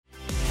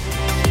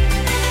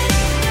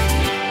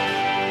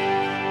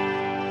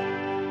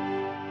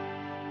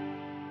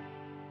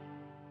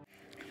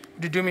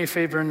Would you do me a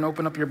favor and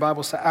open up your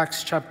Bibles to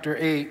Acts chapter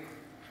 8?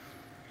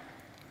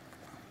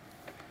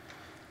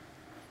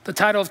 The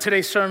title of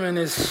today's sermon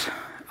is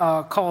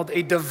called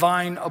A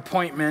Divine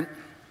Appointment.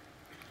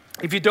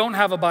 If you don't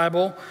have a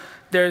Bible,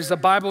 there's a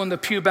Bible in the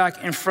pew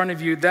back in front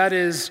of you. That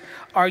is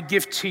our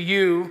gift to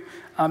you.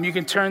 You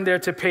can turn there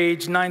to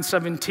page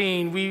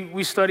 917.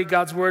 We study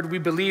God's word. We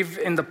believe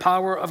in the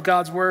power of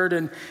God's word.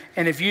 And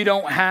if you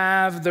don't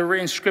have the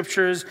written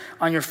scriptures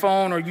on your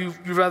phone, or you'd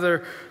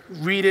rather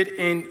read it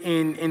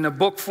in a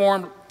book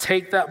form,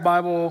 take that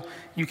Bible.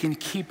 You can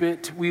keep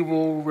it. We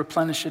will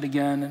replenish it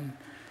again.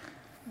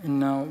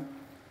 And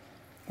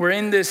we're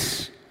in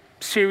this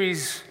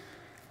series,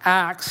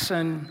 Acts,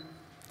 and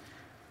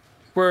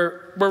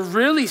we're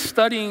really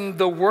studying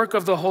the work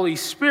of the Holy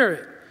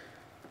Spirit.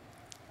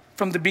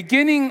 From the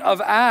beginning of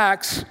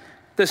Acts,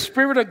 the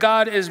Spirit of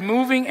God is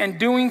moving and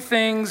doing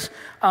things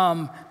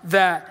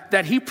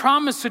that he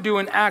promised to do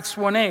in Acts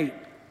 1:8.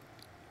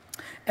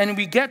 And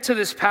we get to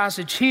this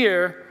passage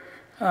here,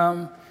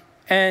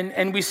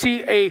 and we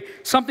see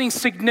something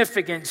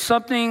significant,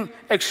 something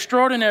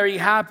extraordinary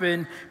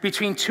happen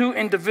between two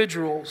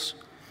individuals.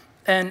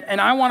 And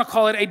I want to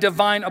call it a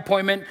divine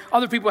appointment.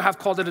 Other people have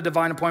called it a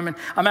divine appointment.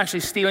 I'm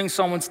actually stealing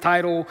someone's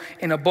title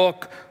in a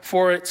book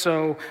for it,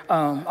 so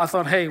I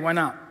thought, hey, why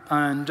not?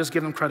 And just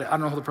give them credit. I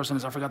don't know who the person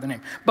is. I forgot the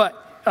name. But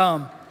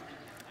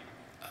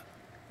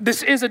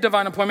this is a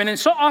divine appointment. And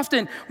so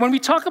often when we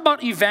talk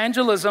about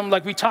evangelism,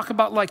 like we talk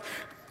about like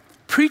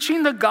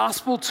preaching the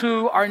gospel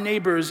to our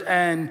neighbors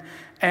and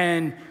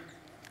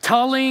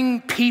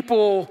telling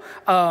people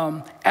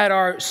at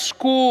our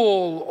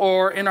school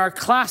or in our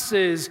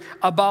classes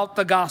about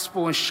the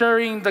gospel and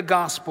sharing the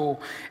gospel.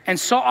 And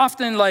so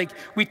often, like,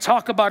 we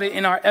talk about it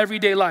in our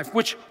everyday life,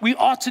 which we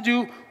ought to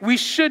do, we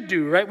should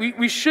do, right?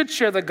 We should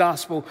share the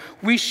gospel.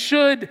 We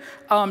should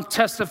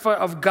testify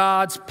of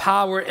God's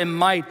power and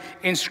might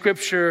in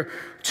Scripture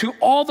to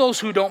all those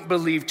who don't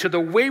believe, to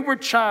the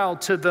wayward child,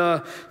 to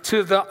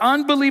the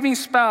unbelieving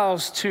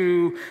spouse,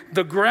 to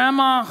the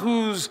grandma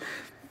who's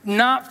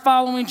not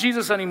following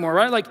Jesus anymore,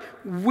 right? Like,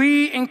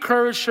 we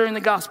encourage sharing the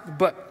gospel,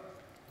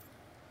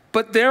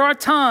 but there are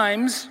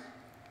times,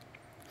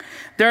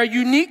 there are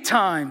unique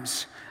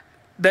times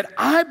that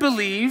I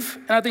believe,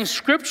 and I think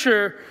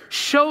Scripture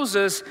shows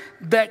us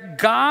that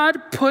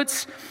God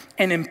puts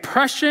an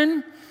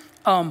impression,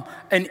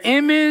 an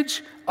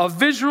image, a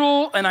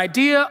visual, an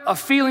idea, a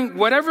feeling,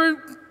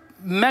 whatever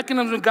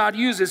mechanism God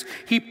uses,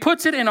 he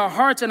puts it in our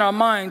hearts and our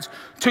minds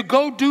to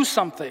go do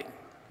something,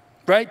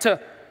 right?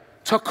 To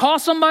call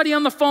somebody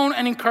on the phone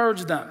and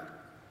encourage them.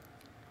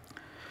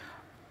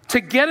 To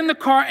get in the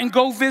car and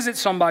go visit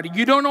somebody.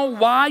 You don't know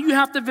why you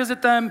have to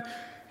visit them.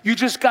 You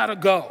just got to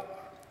go.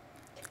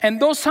 And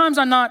those times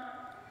are not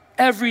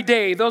every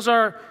day. Those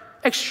are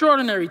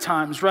extraordinary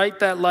times, right?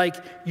 That like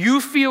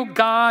you feel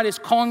God is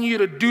calling you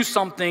to do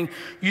something.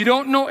 You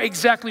don't know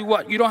exactly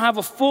what. You don't have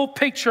a full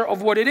picture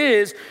of what it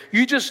is.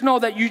 You just know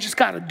that you just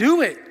got to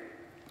do it.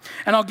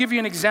 And I'll give you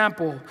an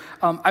example.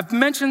 I've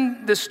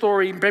mentioned this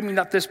story, maybe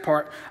not this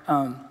part.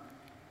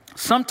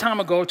 Some time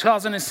ago,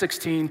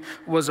 2016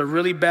 was a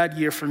really bad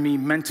year for me,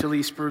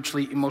 mentally,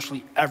 spiritually,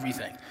 emotionally,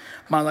 everything.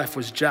 My life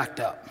was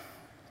jacked up.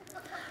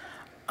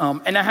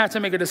 And I had to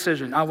make a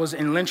decision. I was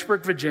in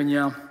Lynchburg,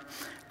 Virginia.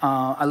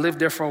 I lived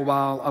there for a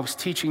while. I was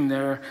teaching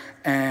there.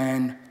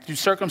 And through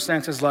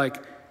circumstances like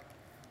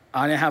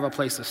I didn't have a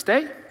place to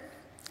stay,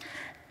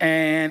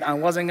 and I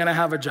wasn't going to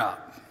have a job.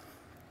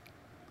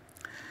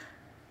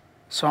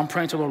 So I'm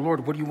praying to the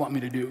Lord, what do you want me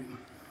to do?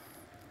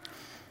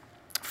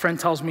 A friend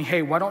tells me,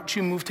 hey, why don't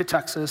you move to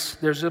Texas?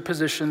 There's a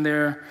position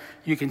there.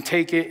 You can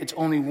take it. It's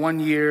only 1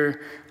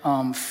 year.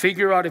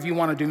 Figure out if you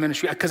want to do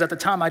ministry. Because at the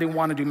time, I didn't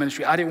want to do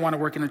ministry. I didn't want to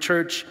work in a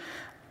church.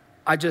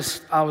 I'm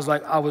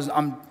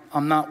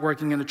not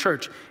working in a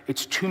church.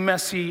 It's too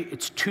messy.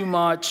 It's too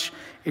much.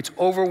 It's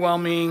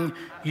overwhelming.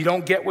 You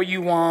don't get what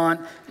you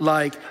want.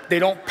 Like, they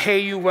don't pay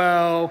you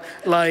well.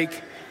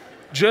 Like,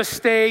 just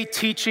stay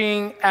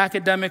teaching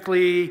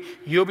academically.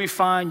 You'll be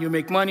fine. You'll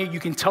make money. You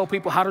can tell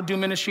people how to do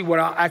ministry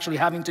without actually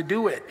having to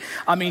do it.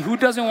 I mean, who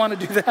doesn't want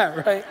to do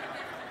that, right?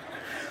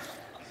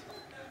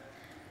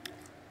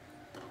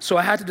 So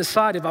I had to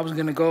decide if I was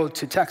going to go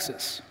to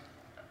Texas.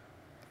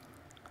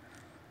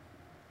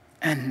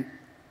 And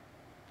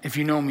if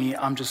you know me,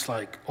 I'm just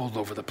like all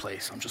over the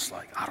place. I'm just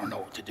like, I don't know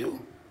what to do.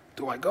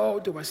 Do I go?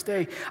 Do I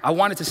stay? I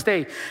wanted to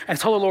stay. And I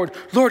told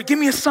the Lord, give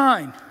me a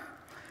sign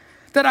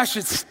that I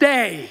should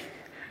stay.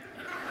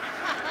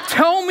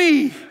 Tell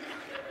me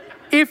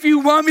if you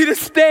want me to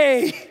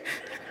stay.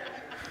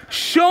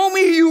 Show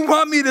me you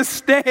want me to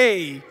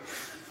stay.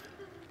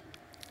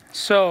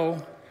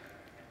 So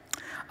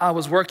I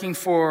was working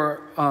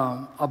for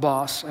a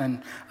boss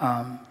and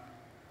a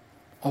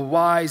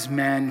wise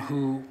man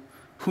who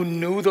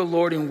knew the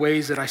Lord in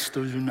ways that I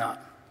still do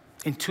not.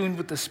 In tune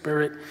with the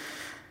Spirit.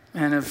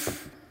 And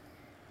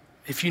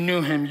if you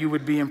knew him, you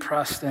would be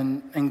impressed.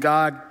 And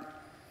God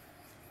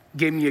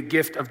gave me a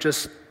gift of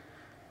just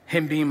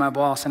him being my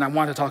boss, and I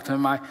wanted to talk to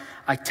him. I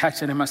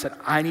texted him. I said,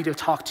 I need to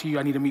talk to you.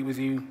 I need to meet with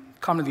you.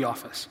 Come to the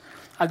office.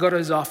 I go to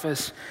his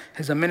office.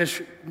 His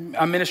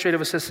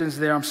administrative assistant's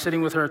there. I'm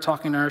sitting with her,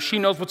 talking to her. She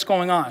knows what's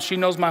going on. She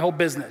knows my whole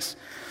business.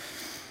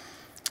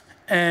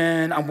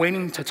 And I'm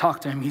waiting to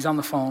talk to him. He's on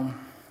the phone.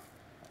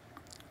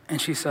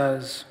 And she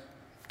says,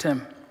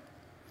 Tim,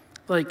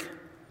 like,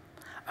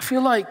 I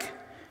feel like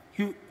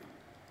you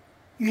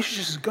should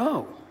just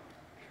go.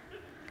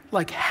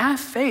 Like, have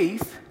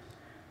faith,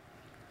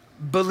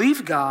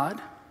 believe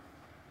God,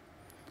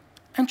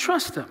 and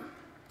trust him.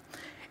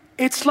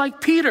 It's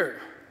like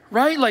Peter,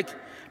 right? Like,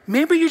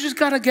 maybe you just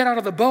got to get out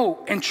of the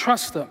boat and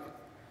trust him.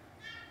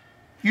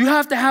 You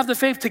have to have the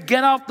faith to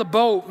get out the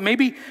boat.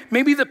 Maybe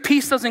the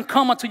peace doesn't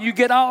come until you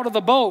get out of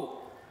the boat.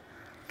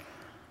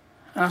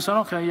 And I said,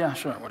 okay, yeah,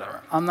 sure,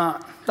 whatever.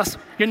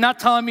 You're not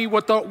telling me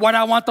what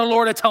I want the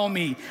Lord to tell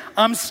me.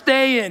 I'm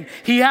staying.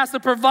 He has to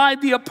provide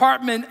the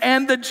apartment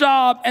and the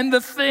job and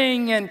the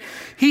thing, and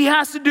he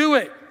has to do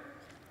it.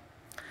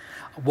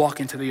 I walk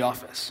into the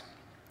office,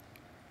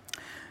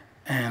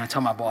 and I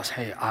tell my boss,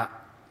 hey,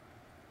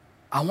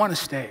 I want to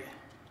stay.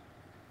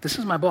 This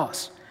is my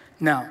boss.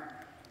 Now,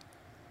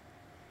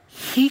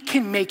 he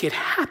can make it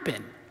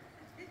happen.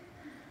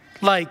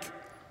 Like,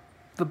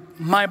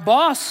 my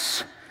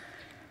boss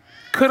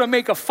could have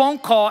made a phone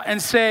call and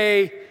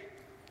say,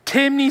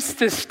 Tim needs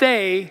to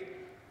stay,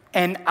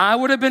 and I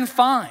would have been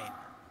fine.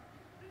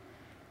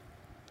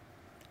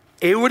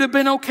 It would have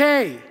been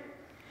okay.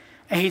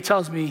 And he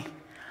tells me,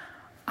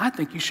 I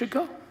think you should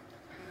go.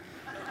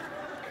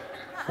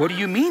 What do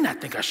you mean I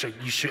think I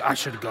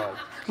should go?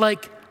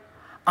 Like,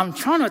 I'm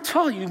trying to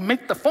tell you,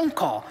 make the phone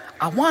call.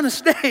 I want to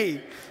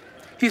stay.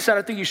 He said,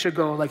 I think you should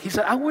go. Like, he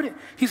said, I wouldn't.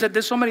 He said,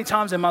 there's so many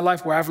times in my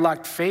life where I've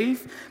lacked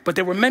faith, but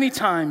there were many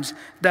times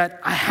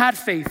that I had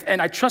faith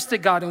and I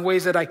trusted God in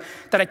ways that I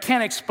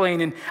can't explain.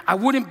 And I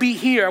wouldn't be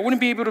here. I wouldn't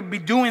be able to be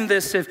doing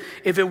this if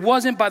it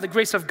wasn't by the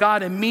grace of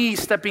God and me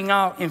stepping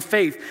out in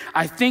faith.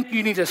 I think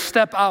you need to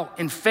step out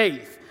in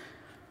faith.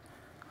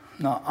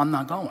 No, I'm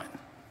not going.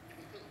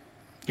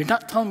 You're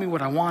not telling me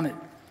what I wanted.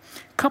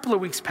 A couple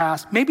of weeks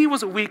passed. Maybe it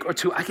was a week or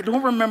two. I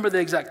don't remember the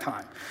exact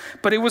time.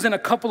 But it was in a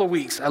couple of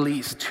weeks, at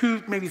least.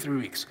 2, maybe 3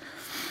 weeks.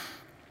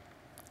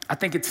 I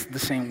think it's the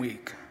same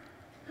week.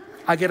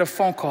 I get a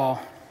phone call.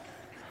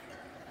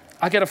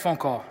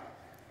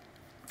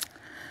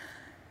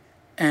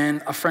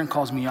 And a friend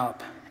calls me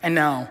up. And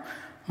now,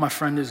 my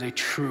friend is a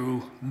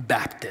true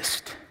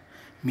Baptist,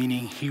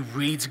 meaning he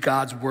reads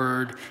God's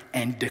word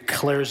and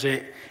declares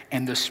it,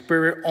 and the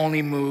Spirit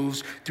only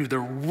moves through the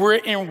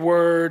written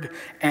word,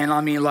 and I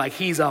mean, like,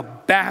 he's a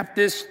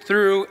Baptist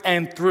through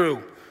and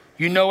through.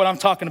 You know what I'm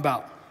talking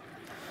about.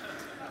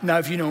 Now,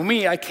 if you know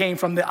me, I came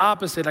from the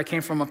opposite. I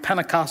came from a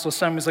Pentecostal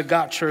Assemblies of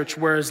God church,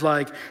 where it's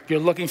like you're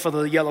looking for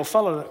the yellow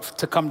fella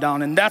to come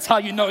down, and that's how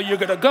you know you're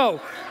gonna go,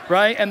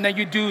 right? And then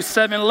you do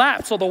 7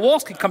 laps so the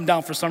walls can come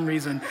down for some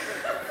reason.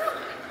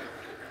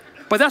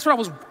 But that's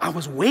what I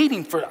was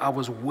waiting for. I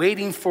was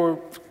waiting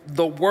for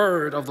the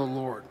word of the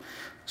Lord.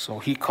 So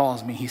he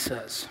calls me, he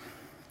says,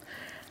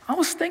 I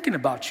was thinking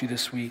about you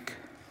this week.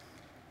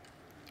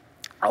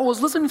 I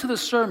was listening to the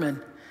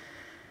sermon.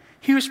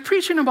 He was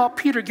preaching about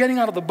Peter getting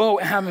out of the boat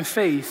and having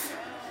faith.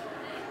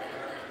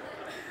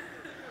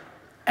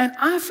 And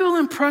I feel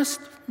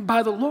impressed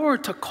by the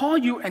Lord to call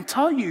you and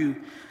tell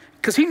you,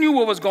 because he knew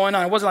what was going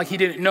on. It wasn't like he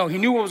didn't know. He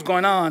knew what was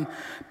going on.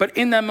 But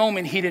in that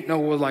moment, he didn't know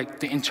what, like,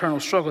 the internal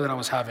struggle that I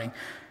was having.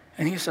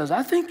 And he says,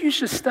 I think you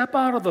should step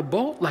out of the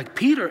boat like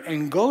Peter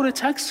and go to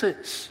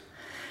Texas.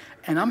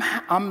 And I'm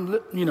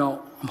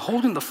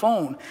holding the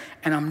phone,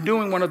 and I'm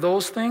doing one of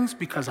those things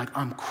because, like,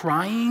 I'm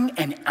crying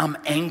and I'm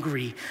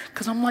angry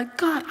because I'm like,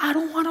 God, I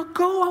don't want to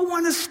go. I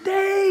want to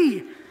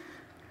stay.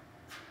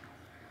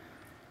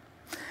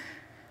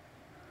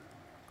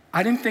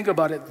 I didn't think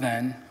about it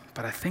then,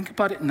 but I think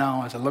about it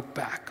now as I look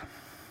back.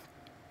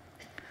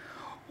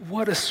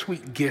 What a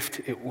sweet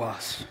gift it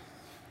was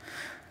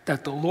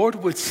that the Lord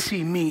would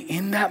see me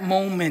in that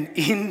moment,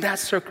 in that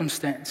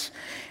circumstance,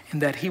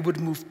 and that he would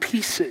move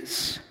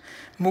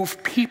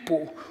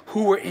people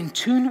who were in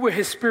tune with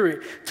his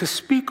Spirit to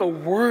speak a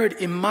word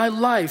in my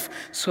life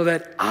so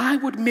that I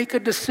would make a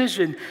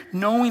decision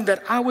knowing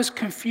that I was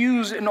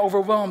confused and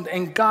overwhelmed,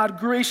 and God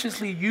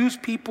graciously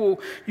used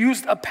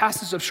a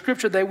passage of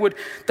scripture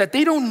that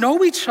they don't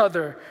know each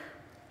other,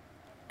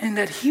 and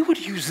that he would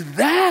use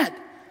that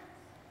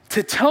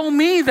to tell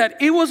me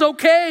that it was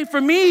okay for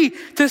me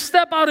to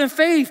step out in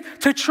faith,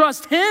 to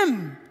trust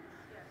him.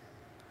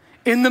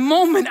 In the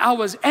moment, I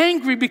was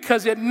angry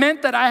because it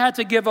meant that I had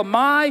to give up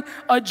my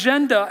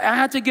agenda. I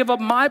had to give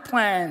up my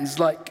plans.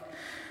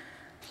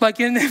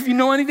 And if you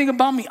know anything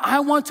about me,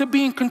 I want to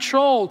be in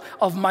control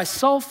of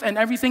myself and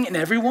everything and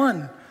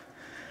everyone.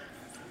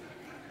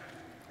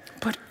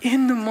 But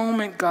in the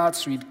moment, God's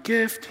sweet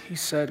gift, he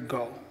said,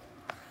 go.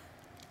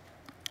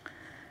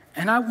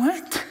 And I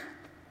went.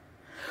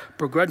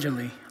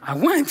 Begrudgingly, I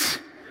went.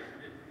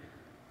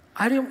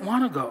 I didn't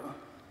want to go.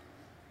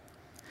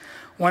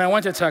 When I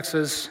went to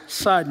Texas,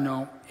 side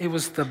note, it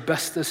was the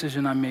best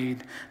decision I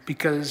made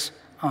because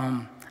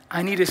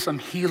I needed some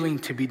healing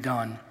to be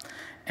done.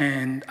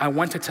 And I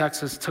went to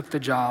Texas, took the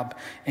job,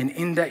 and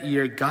in that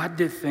year, God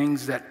did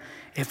things that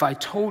if I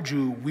told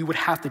you, we would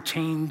have to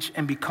change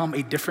and become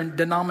a different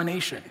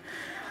denomination.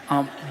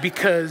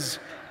 Because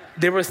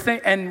there were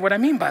things, and what I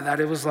mean by that,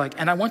 it was like,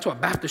 and I went to a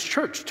Baptist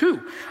church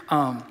too.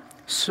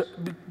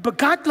 But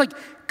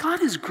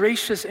God is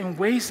gracious in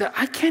ways that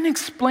I can't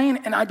explain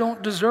and I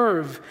don't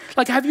deserve.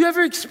 Like, have you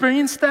ever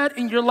experienced that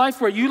in your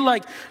life where you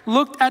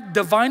looked at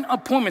divine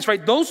appointments,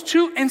 right? Those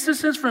two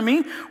instances for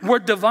me were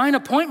divine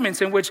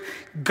appointments in which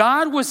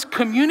God was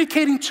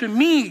communicating to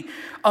me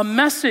a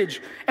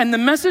message. And the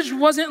message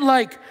wasn't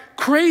like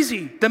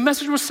crazy. The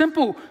message was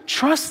simple.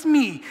 Trust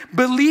me,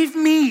 believe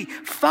me,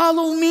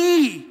 follow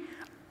me.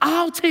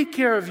 I'll take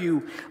care of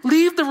you.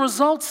 Leave the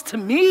results to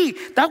me.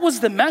 That was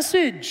the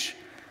message.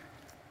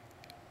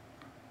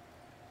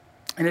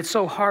 And it's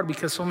so hard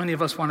because so many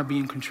of us want to be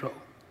in control.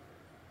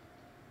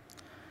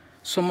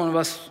 So many of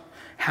us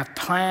have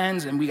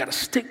plans and we got to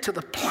stick to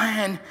the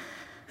plan.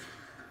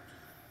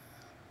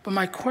 But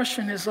my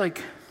question is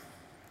like,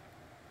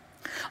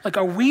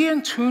 are we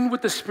in tune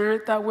with the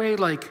Spirit that way?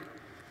 Like,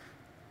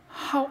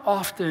 how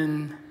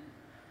often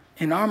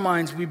in our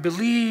minds we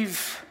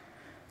believe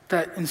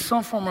that in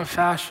some form or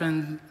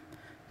fashion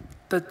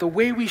that the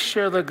way we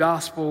share the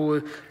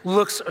gospel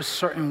looks a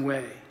certain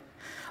way?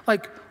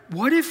 Like,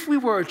 what if we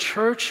were a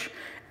church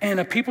and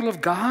a people of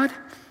God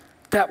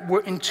that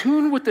were in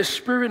tune with the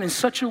Spirit in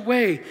such a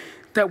way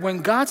that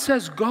when God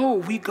says go,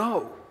 we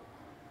go.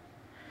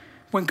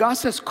 When God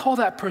says call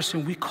that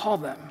person, we call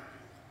them.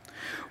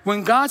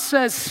 When God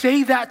says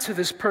say that to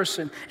this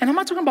person, and I'm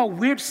not talking about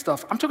weird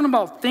stuff, I'm talking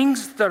about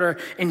things that are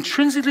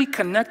intrinsically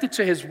connected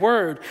to His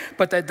word,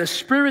 but that the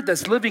Spirit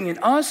that's living in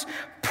us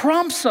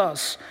prompts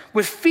us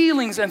with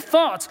feelings and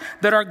thoughts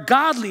that are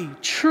godly,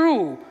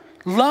 true,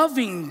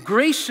 loving,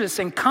 gracious,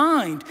 and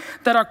kind,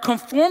 that are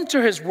conformed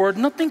to His word,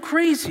 nothing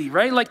crazy,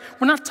 right? Like,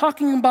 we're not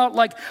talking about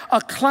like a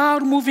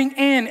cloud moving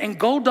in and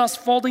gold dust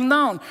falling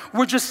down.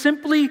 We're just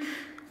simply,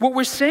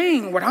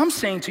 what I'm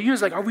saying to you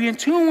is like, are we in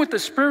tune with the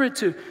Spirit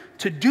to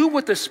do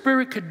what the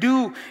Spirit could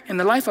do in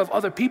the life of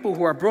other people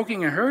who are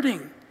broken and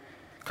hurting?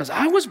 Because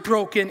I was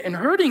broken and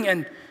hurting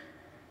and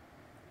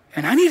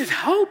I needed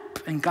help,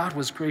 and God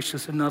was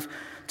gracious enough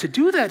to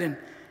do that.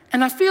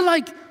 And I feel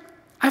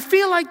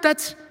like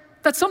that's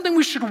something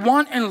we should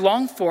want and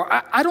long for.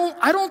 I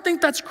don't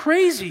think that's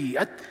crazy.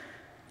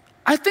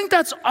 I think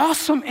that's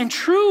awesome and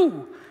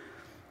true.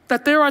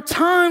 That there are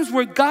times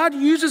where God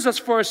uses us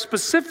for a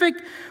specific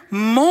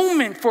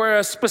moment, for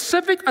a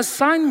specific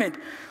assignment,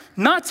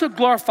 not to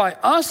glorify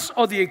us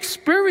or the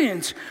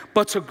experience,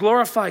 but to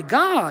glorify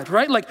God,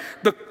 right? Like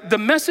the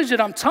message that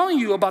I'm telling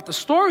you about the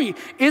story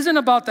isn't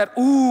about that,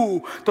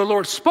 ooh, the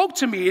Lord spoke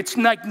to me. It's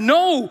like,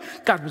 no,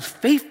 God was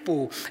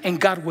faithful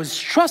and God was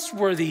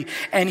trustworthy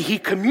and He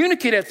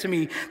communicated to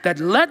me that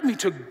led me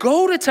to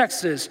go to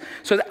Texas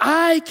so that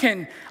I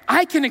can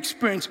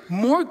experience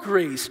more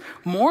grace,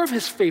 more of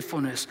His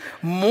faithfulness,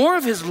 more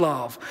of His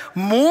love,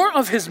 more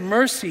of His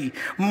mercy,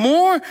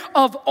 more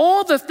of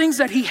all the things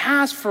that He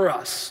has for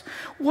us.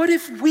 What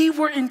if we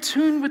were in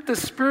tune with the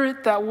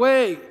Spirit that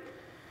way?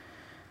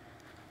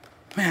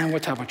 Man,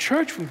 what type of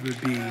church would we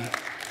be?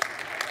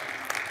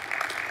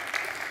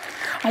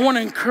 I want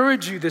to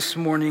encourage you this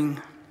morning.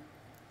 I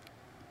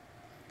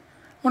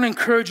want to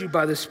encourage you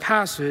by this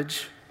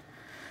passage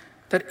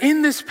that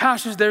in this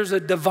passage there's a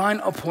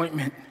divine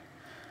appointment.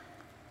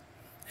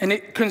 And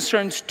it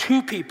concerns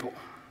two people,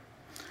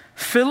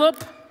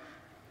 Philip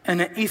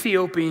and an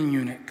Ethiopian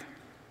eunuch.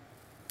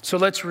 So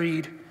let's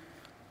read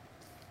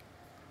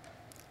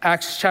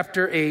Acts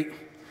chapter 8,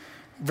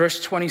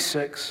 verse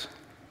 26.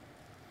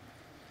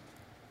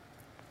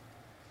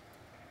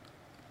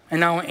 And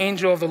now an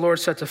angel of the Lord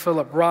said to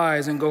Philip,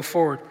 rise and go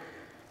toward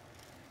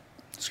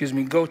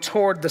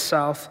the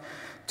south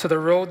to the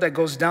road that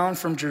goes down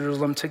from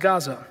Jerusalem to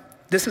Gaza.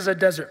 This is a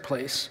desert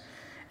place.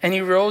 And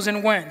he rose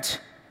and went.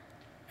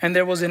 And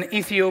there was an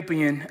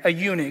Ethiopian, a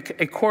eunuch,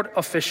 a court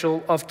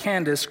official of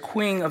Candace,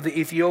 queen of the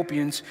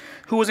Ethiopians,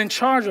 who was in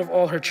charge of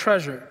all her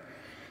treasure.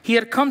 He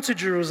had come to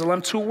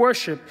Jerusalem to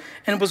worship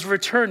and was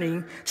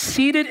returning,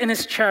 seated in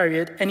his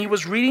chariot, and he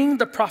was reading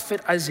the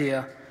prophet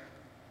Isaiah.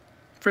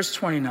 Verse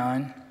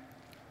 29.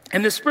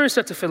 And the Spirit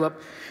said to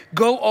Philip,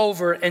 go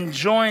over and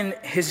join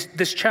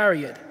this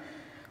chariot.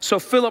 So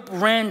Philip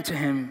ran to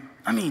him.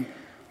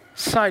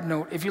 Side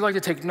note, if you like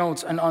to take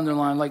notes and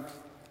underline,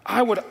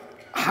 I would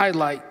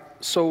highlight,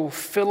 so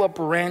Philip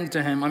ran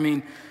to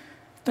him.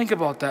 Think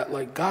about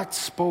that. God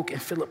spoke and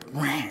Philip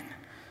ran.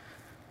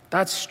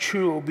 That's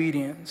true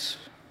obedience.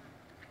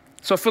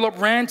 So Philip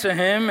ran to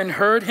him and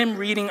heard him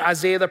reading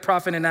Isaiah the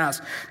prophet and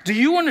asked, do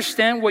you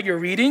understand what you're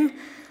reading?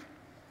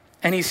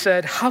 And he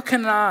said, how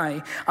can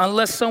I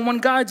unless someone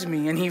guides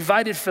me? And he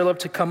invited Philip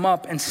to come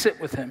up and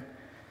sit with him.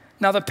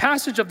 Now the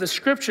passage of the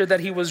scripture that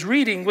he was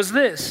reading was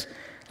this: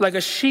 like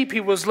a sheep he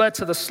was led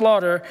to the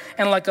slaughter,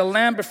 and like a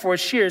lamb before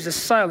its shears is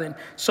silent,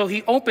 so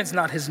he opens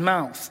not his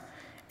mouth.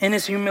 In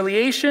his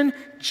humiliation,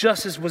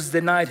 justice was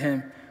denied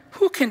him.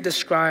 Who can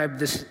describe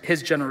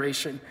his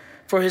generation?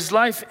 For his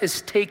life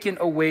is taken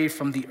away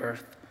from the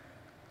earth.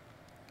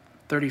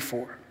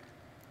 34.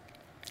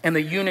 And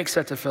the eunuch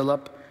said to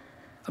Philip,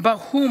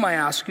 about whom, I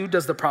ask you,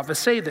 does the prophet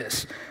say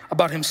this?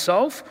 About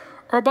himself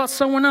or about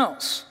someone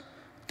else?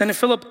 Then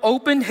Philip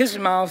opened his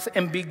mouth,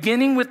 and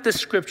beginning with the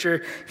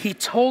scripture, he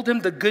told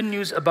him the good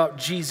news about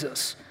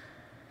Jesus.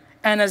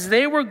 And as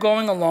they were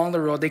going along the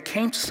road, they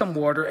came to some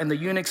water, and the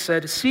eunuch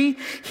said, see,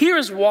 here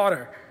is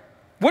water.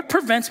 What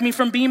prevents me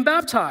from being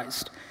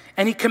baptized?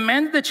 And he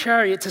commanded the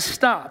chariot to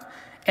stop.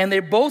 And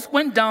they both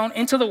went down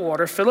into the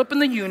water, Philip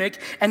and the eunuch,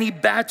 and he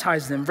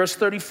baptized them. Verse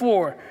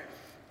 34.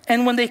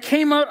 And when they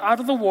came out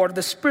of the water,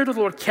 the Spirit of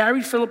the Lord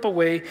carried Philip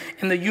away,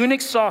 and the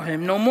eunuch saw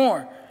him no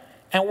more,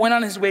 and went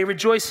on his way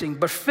rejoicing.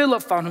 But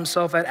Philip found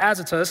himself at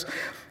Azotus,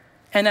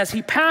 and as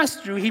he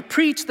passed through, he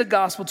preached the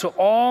gospel to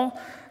all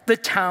the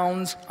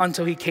towns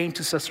until he came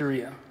to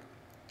Caesarea.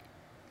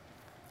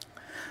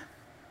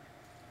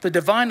 The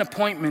divine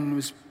appointment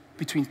was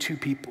between two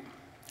people.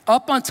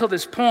 Up until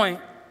this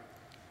point,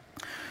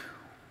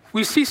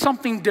 we see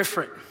something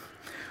different.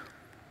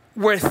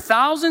 Where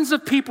thousands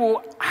of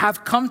people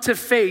have come to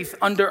faith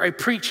under a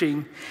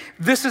preaching,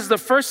 this is the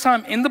first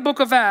time in the book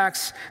of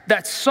Acts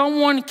that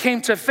someone came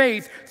to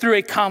faith through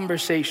a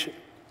conversation.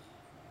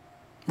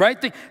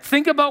 Right?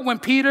 Think about when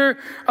Peter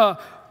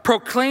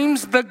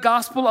proclaims the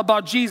gospel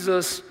about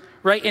Jesus,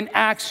 right, in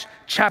Acts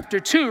chapter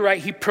 2, right?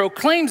 He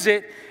proclaims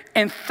it,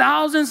 and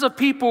thousands of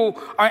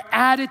people are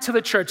added to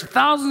the church.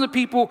 Thousands of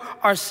people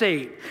are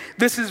saved.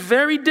 This is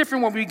very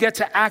different when we get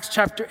to Acts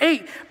chapter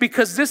 8,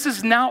 because this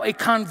is now a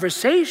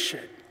conversation.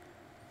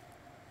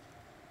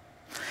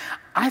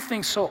 I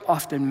think so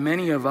often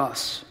many of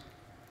us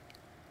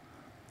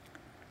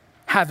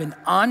have an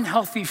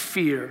unhealthy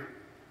fear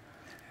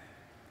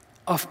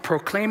of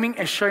proclaiming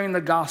and sharing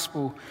the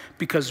gospel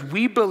because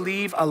we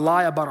believe a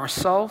lie about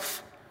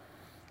ourselves.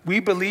 We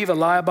believe a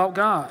lie about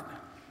God.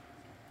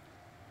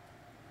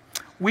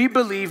 We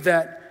believe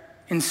that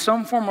in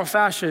some form or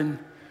fashion,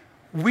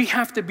 we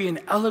have to be an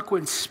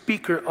eloquent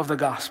speaker of the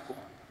gospel.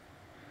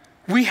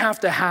 We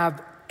have to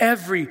have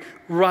every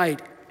right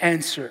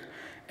answer.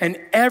 And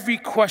every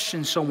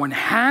question someone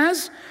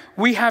has,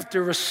 we have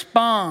to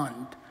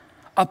respond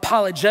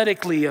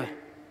apologetically.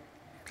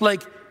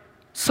 Like,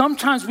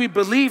 sometimes we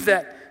believe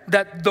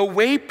that the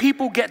way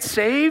people get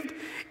saved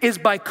is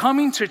by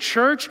coming to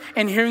church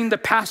and hearing the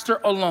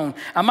pastor alone.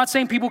 I'm not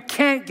saying people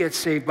can't get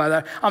saved by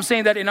that. I'm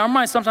saying that in our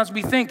minds, sometimes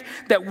we think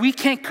that we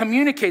can't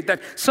communicate,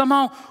 that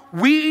somehow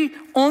we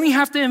only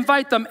have to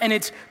invite them, and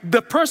it's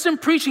the person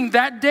preaching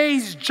that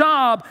day's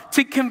job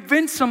to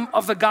convince them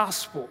of the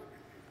gospel.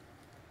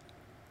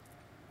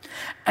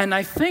 And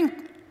I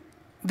think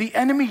the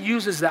enemy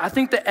uses that. I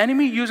think the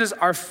enemy uses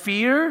our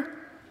fear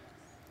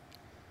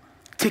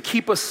to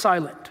keep us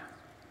silent.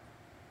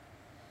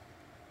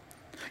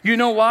 You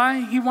know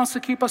why he wants to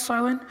keep us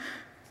silent?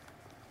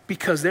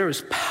 Because there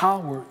is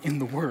power in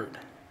the word.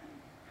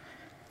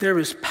 There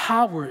is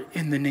power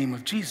in the name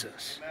of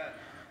Jesus.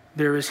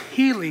 There is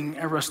healing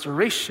and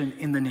restoration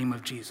in the name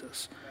of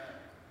Jesus.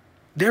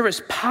 There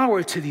is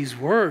power to these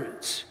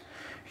words.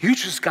 You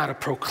just got to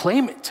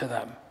proclaim it to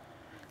them.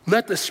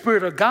 Let the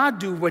Spirit of God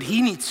do what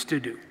he needs to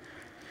do.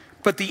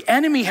 But the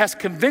enemy has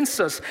convinced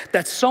us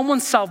that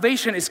someone's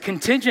salvation is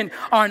contingent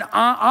on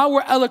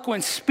our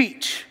eloquent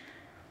speech.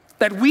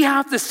 That we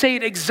have to say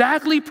it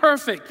exactly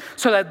perfect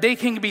so that they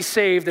can be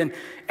saved. And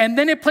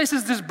then it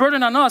places this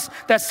burden on us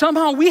that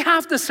somehow we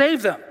have to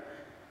save them.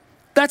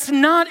 That's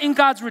not in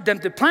God's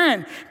redemptive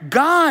plan.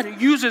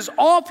 God uses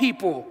all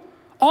people,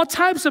 all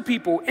types of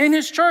people in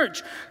his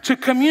church to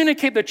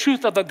communicate the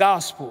truth of the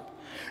gospel.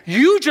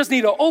 You just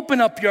need to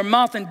open up your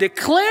mouth and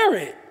declare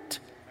it.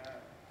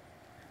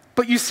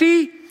 But you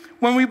see,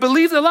 when we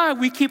believe the lie,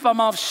 we keep our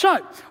mouths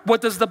shut.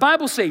 What does the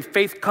Bible say?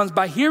 Faith comes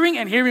by hearing,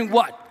 and hearing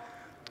what?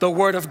 The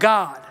word of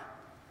God.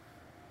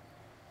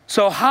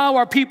 So how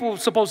are people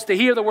supposed to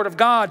hear the word of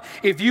God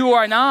if you or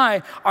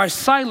I are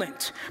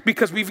silent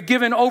because we've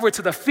given over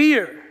to the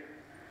fear?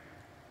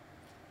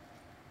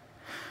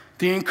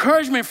 The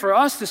encouragement for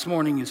us this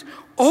morning is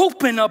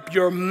open up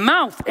your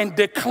mouth and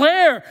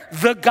declare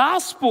the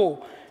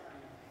gospel.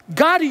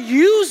 God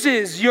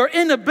uses your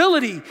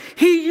inability.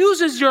 He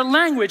uses your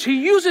language.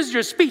 He uses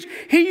your speech.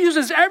 He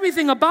uses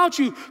everything about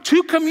you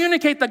to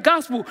communicate the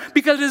gospel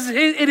because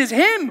it is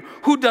him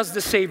who does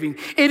the saving.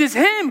 It is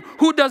him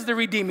who does the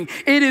redeeming.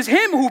 It is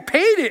him who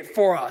paid it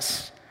for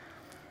us.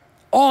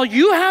 All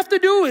you have to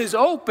do is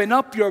open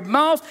up your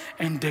mouth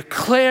and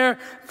declare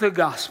the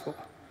gospel.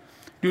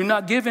 Do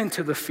not give in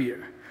to the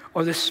fear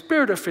or the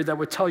spirit of fear that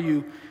would tell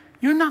you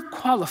you're not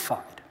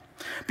qualified.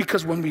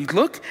 Because when we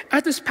look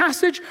at this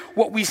passage,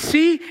 what we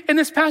see in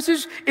this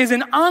passage is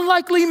an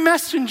unlikely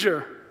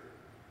messenger.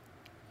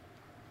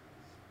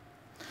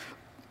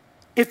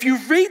 If you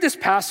read this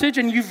passage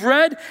and you've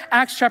read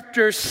Acts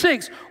chapter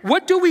 6,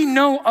 what do we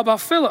know about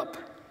Philip?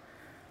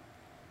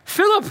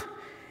 Philip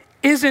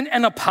isn't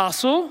an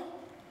apostle.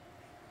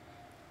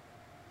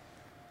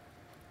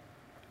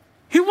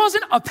 He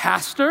wasn't a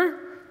pastor.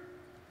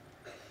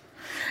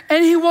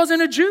 And he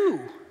wasn't a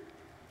Jew.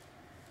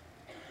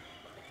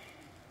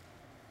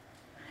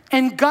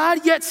 And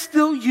God yet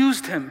still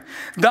used him.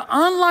 The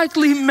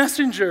unlikely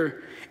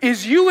messenger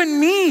is you and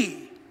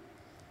me.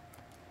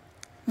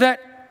 That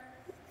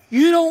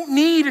you don't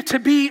need to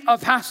be a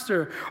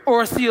pastor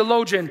or a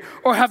theologian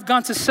or have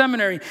gone to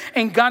seminary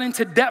and got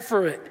into debt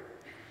for it.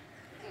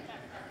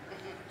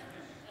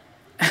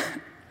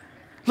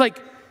 Like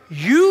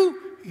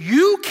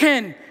you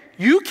can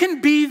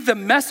be the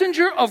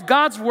messenger of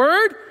God's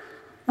word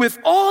with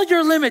all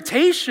your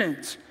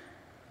limitations.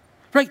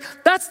 Right?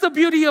 That's the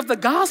beauty of the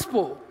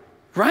gospel,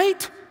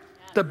 right?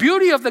 The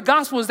beauty of the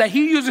gospel is that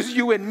he uses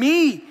you and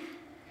me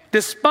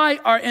despite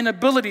our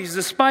inabilities,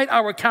 despite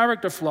our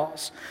character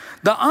flaws.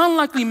 The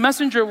unlikely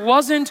messenger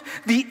wasn't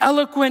the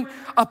eloquent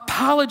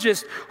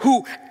apologist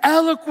who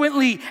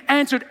eloquently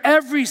answered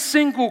every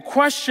single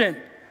question.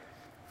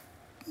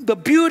 The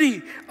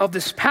beauty of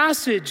this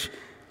passage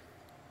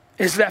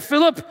is that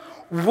Philip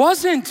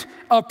wasn't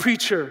a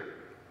preacher.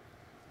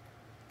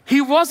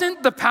 He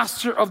wasn't the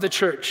pastor of the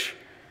church.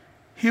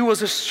 He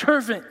was a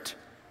servant.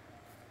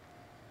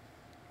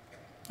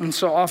 And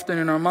so often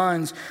in our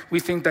minds, we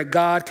think that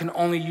God can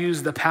only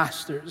use the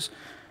pastors.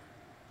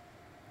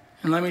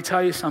 And let me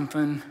tell you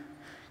something,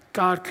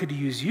 God could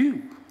use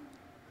you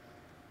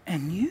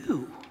and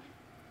you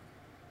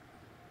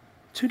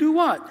to do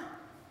what?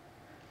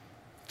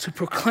 To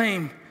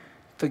proclaim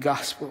the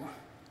gospel.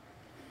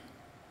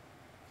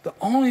 The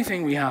only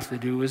thing we have to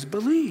do is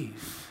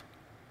believe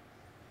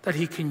that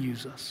he can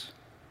use us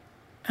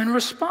and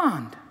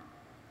respond.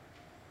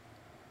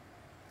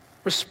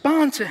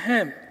 Respond to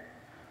him.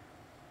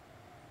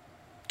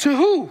 To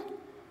who?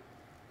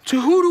 To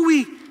who do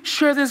we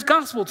share this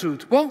gospel to?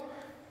 Well,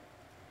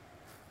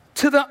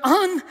 to the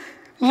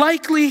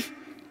unlikely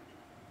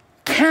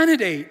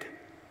candidate.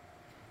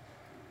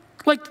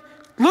 Like,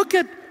 look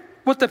at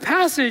what the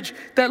passage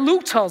that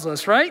Luke tells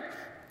us, right?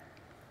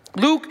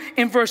 Luke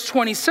in verse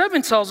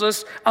 27 tells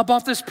us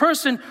about this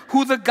person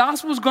who the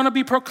gospel is going to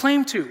be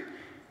proclaimed to.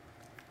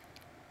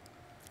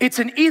 It's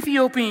an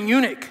Ethiopian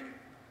eunuch.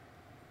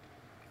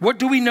 What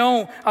do we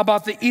know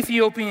about the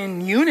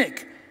Ethiopian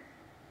eunuch?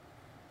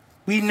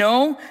 We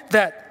know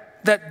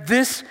that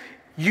this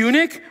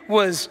eunuch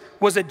was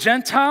a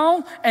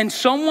Gentile and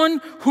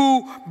someone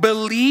who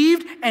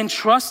believed and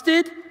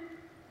trusted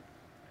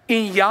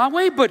in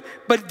Yahweh,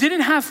 but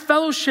didn't have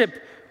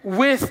fellowship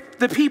with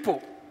the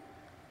people.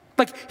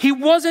 Like, he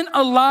wasn't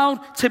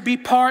allowed to be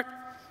part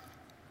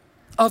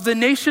of the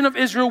nation of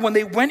Israel when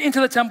they went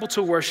into the temple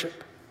to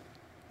worship.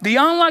 The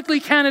unlikely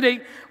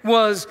candidate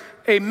was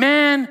a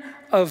man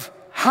of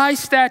high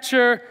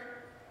stature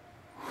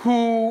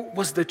who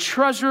was the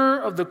treasurer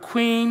of the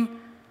queen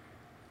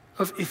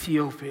of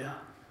Ethiopia.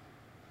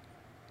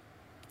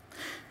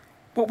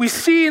 What we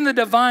see in the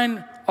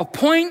divine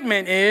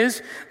appointment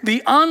is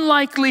the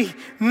unlikely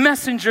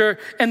messenger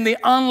and the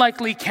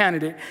unlikely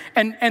candidate.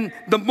 And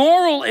the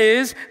moral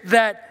is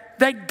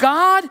that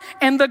God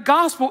and the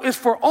gospel is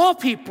for all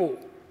people.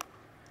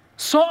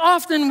 So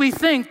often we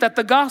think that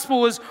the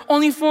gospel is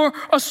only for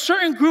a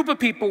certain group of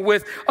people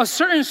with a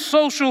certain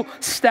social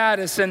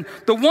status. And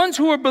the ones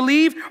who are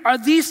believed are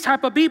these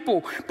type of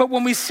people. But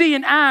when we see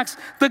in Acts,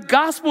 the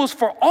gospel is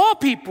for all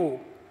people.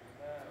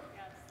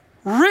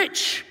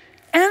 Rich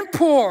and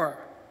poor.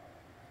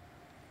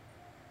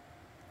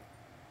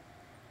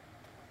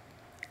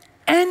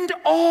 And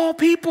all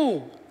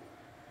people.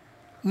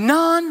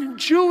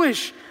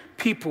 Non-Jewish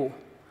people.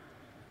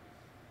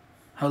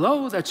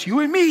 Hello, that's you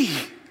and me.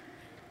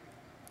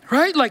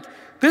 Right? Like,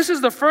 this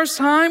is the first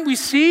time we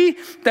see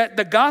that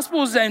the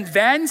gospel is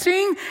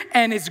advancing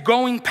and it's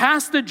going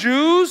past the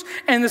Jews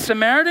and the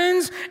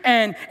Samaritans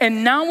and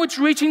now it's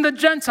reaching the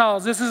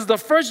Gentiles. This is the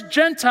first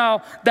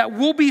Gentile that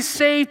will be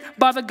saved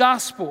by the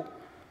gospel.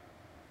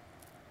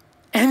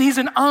 And he's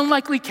an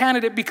unlikely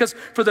candidate because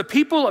for the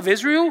people of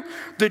Israel,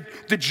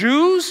 the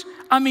Jews,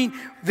 I mean,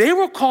 they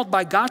were called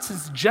by God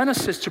since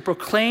Genesis to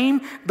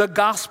proclaim the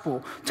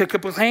gospel, to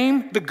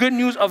proclaim the good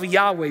news of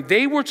Yahweh.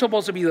 They were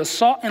supposed to be the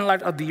salt and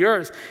light of the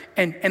earth,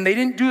 and they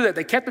didn't do that.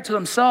 They kept it to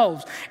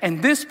themselves.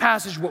 And this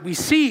passage, what we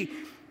see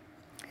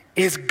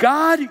is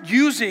God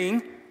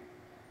using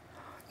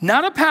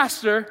not a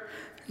pastor,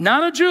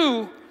 not a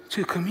Jew,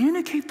 to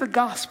communicate the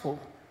gospel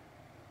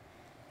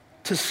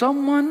to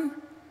someone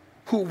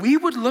who we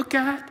would look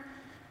at,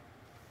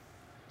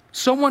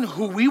 someone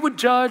who we would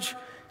judge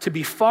to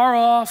be far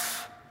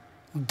off,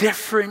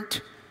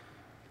 different,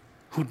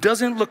 who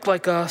doesn't look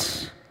like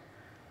us,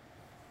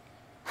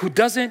 who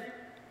doesn't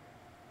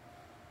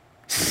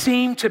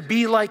seem to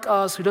be like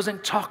us, who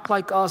doesn't talk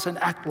like us and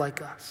act like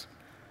us.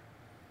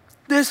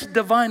 This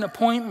divine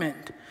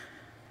appointment,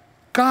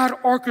 God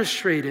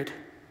orchestrated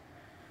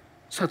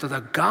so that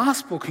the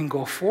gospel can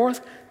go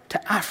forth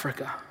to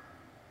Africa.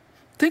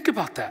 Think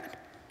about that.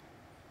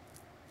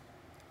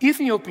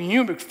 Ethiopian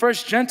eunuch,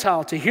 first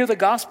Gentile to hear the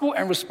gospel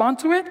and respond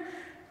to it.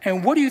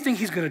 And what do you think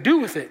he's going to do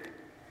with it?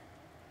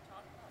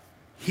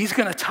 He's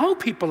going to tell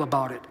people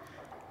about it.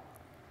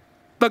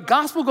 The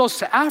gospel goes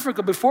to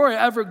Africa before it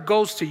ever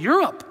goes to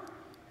Europe.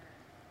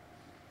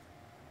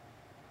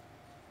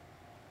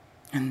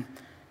 And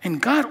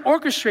God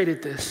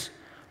orchestrated this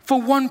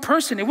for one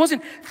person. It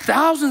wasn't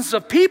thousands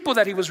of people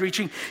that he was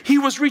reaching. He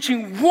was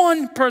reaching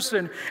one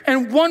person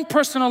and one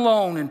person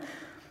alone.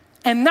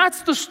 And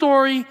that's the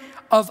story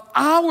of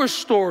our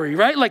story,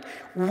 right? Like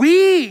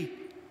we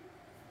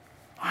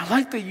are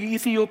like the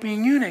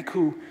Ethiopian eunuch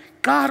who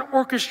God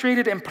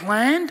orchestrated and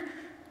planned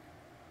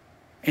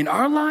in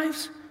our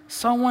lives,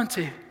 someone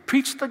to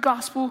preach the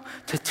gospel,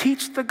 to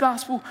teach the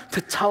gospel,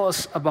 to tell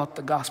us about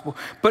the gospel.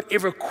 But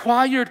it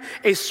required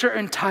a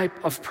certain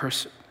type of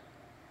person.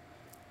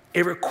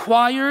 It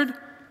required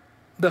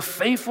the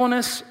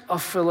faithfulness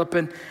of Philip.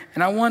 And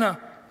I want to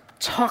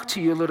talk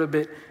to you a little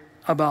bit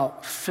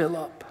about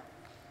Philip.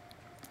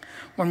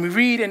 When we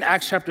read in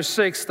Acts chapter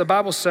 6, the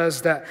Bible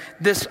says that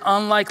this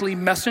unlikely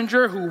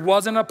messenger who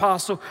was an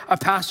apostle, a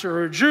pastor,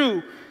 or a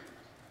Jew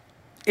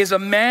is a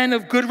man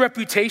of good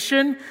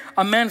reputation,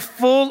 a man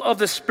full of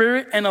the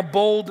Spirit, and a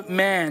bold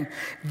man.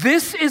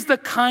 This is the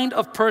kind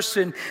of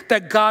person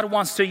that God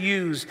wants to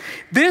use.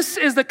 This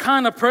is the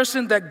kind of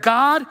person that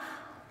God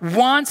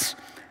wants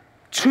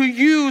to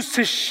use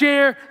to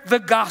share the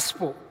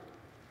gospel.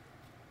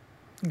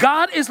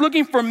 God is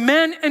looking for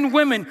men and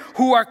women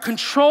who are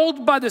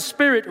controlled by the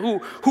Spirit,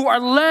 who are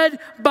led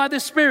by the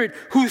Spirit,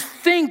 who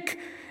think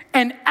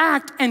and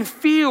act and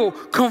feel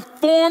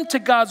conform to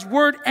God's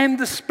word and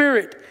the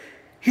Spirit.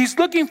 He's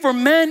looking for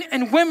men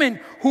and women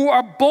who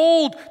are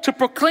bold to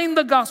proclaim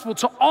the gospel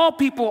to all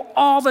people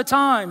all the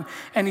time.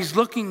 And he's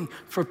looking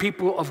for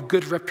people of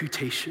good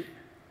reputation.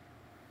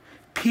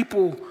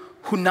 People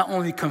who not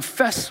only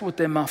confess with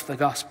their mouth the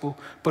gospel,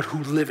 but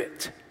who live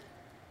it.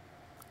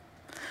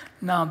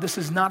 Now, this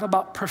is not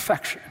about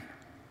perfection.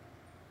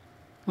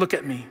 Look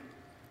at me.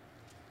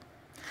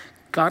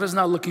 God is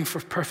not looking for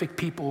perfect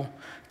people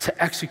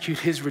to execute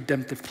his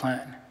redemptive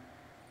plan.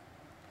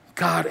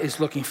 God is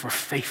looking for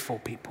faithful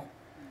people.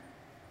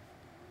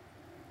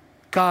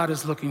 God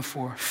is looking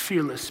for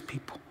fearless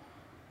people.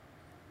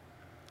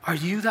 Are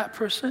you that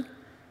person?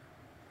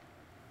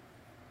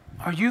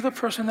 Are you the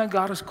person that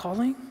God is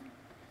calling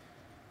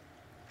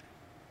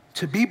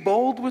to be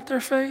bold with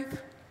their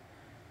faith?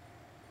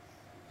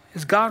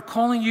 Is God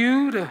calling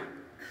you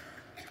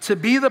to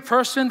be the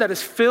person that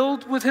is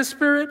filled with his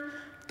Spirit?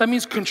 That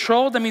means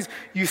controlled. That means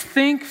you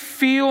think,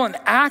 feel, and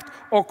act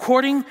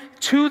according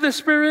to the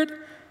Spirit.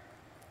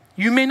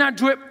 You may not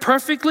do it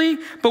perfectly,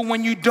 but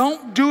when you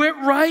don't do it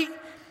right,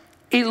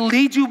 it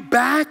leads you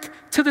back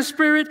to the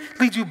Spirit,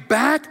 leads you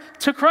back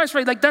to Christ,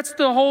 right? Like that's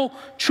the whole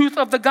truth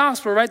of the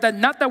gospel, right? That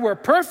not that we're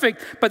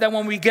perfect, but that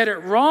when we get it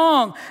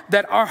wrong,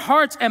 that our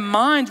hearts and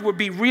minds will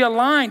be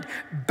realigned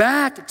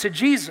back to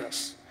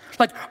Jesus.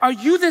 Like, are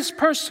you this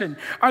person?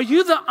 Are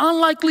you the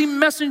unlikely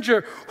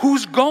messenger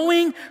who's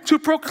going to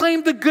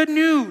proclaim the good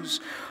news?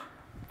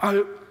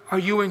 Are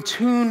you in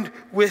tune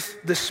with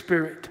the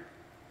Spirit?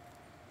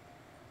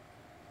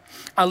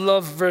 I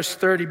love verse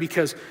 30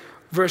 because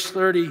verse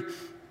 30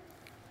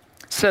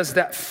 says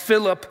that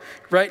Philip,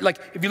 right? Like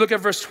if you look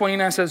at verse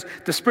 29, it says,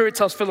 the Spirit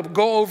tells Philip,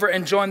 go over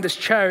and join this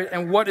chariot.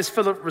 And what is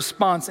Philip's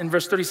response? In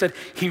verse 30 said,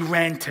 he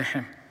ran to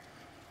him.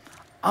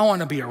 I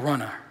want to be a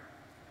runner.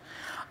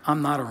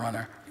 I'm not a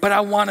runner, but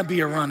I want to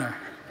be a runner.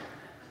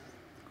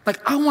 Like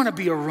I want to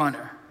be a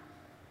runner.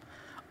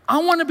 I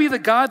want to be the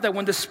guy that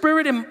when the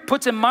Spirit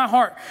puts in my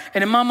heart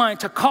and in my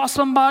mind to call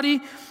somebody,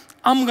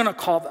 I'm going to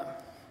call them.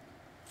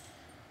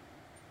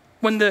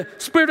 When the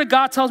Spirit of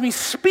God tells me,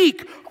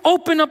 speak,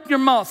 open up your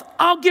mouth,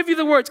 I'll give you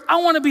the words.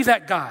 I want to be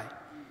that guy.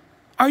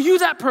 Are you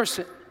that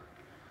person?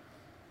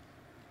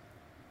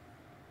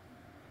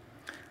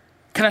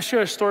 Can I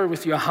share a story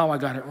with you of how I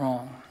got it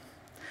wrong?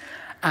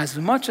 As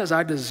much as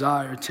I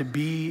desire to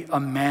be a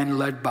man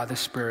led by the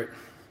Spirit,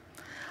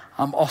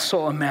 I'm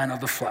also a man of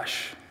the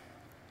flesh.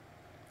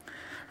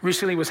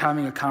 Recently was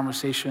having a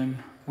conversation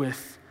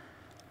with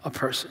a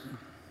person.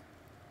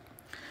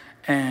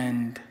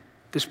 And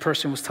this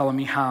person was telling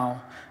me how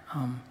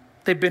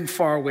they've been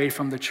far away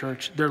from the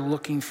church. They're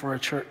looking for a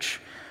church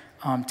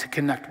to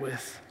connect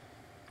with.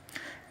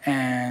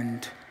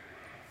 And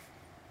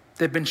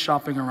they've been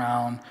shopping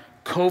around.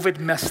 COVID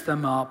messed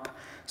them up,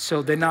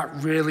 so they're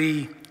not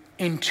really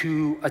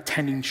into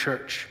attending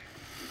church.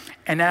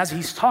 And as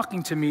he's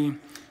talking to me,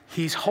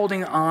 he's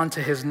holding on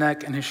to his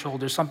neck and his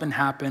shoulders. Something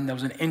happened. There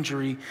was an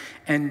injury.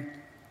 And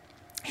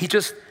you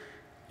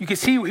could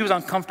see he was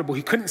uncomfortable.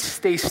 He couldn't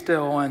stay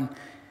still.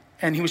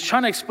 And he was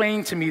trying to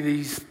explain to me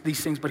these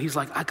things, but he's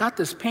like, I got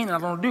this pain and I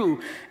don't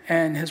do.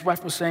 And his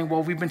wife was saying,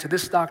 well, we've been to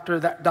this doctor,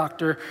 that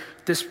doctor,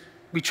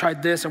 we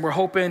tried this, and we're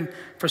hoping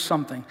for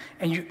something.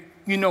 And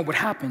you know what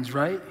happens,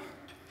 right?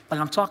 Like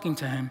I'm talking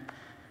to him,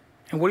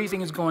 and what do you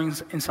think is going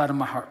inside of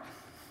my heart?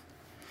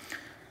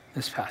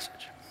 This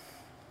passage.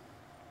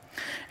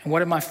 And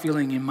what am I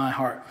feeling in my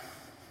heart?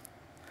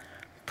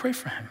 Pray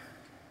for him.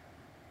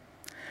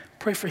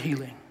 Pray for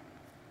healing.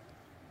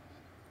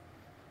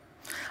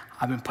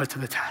 I've been put to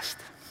the test.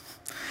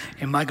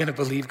 Am I going to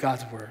believe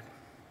God's word?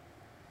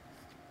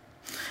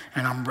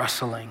 And I'm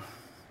wrestling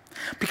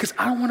because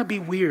I don't want to be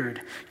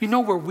weird. You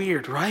know we're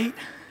weird, right?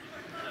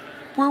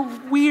 We're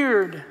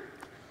weird.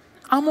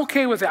 I'm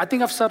okay with it. I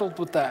think I've settled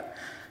with that.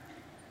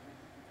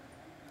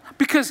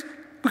 Because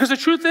the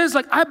truth is,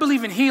 like, I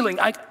believe in healing.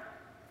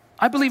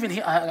 I believe in,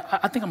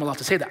 I think I'm allowed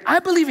to say that. I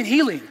believe in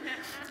healing.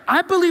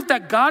 I believe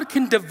that God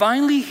can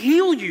divinely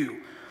heal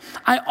you.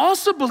 I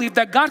also believe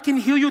that God can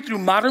heal you through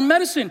modern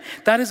medicine.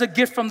 That is a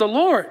gift from the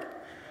Lord.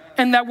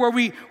 And that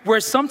where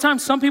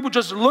sometimes some people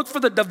just look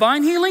for the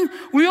divine healing,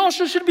 we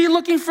also should be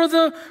looking for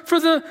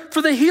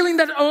the healing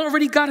that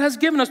already God has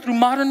given us through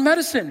modern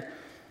medicine.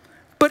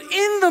 But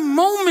in the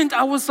moment,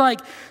 I was like,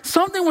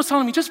 something was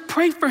telling me, just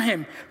pray for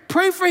him.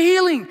 Pray for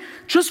healing.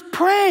 Just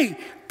pray.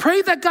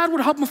 Pray that God would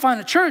help him find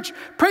a church.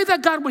 Pray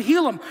that God would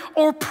heal him.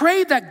 Or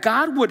pray that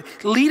God would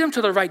lead him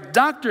to the right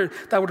doctor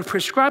that would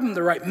prescribe him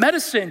the right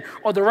medicine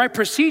or the right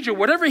procedure,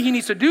 whatever he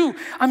needs to do.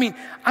 I mean,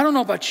 I don't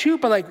know about you,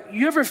 but like,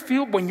 you ever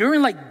feel when you're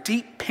in like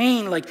deep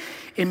pain, like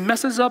it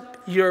messes up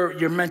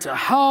your mental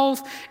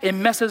health. It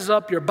messes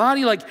up your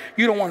body. Like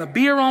you don't want to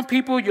be around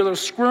people. You're a little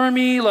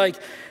squirmy. Like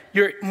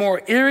you're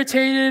more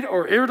irritated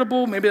or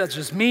irritable. Maybe that's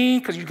just me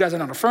because you guys are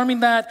not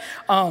affirming that.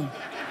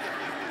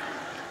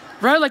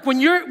 Right? Like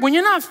when you're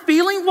not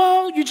feeling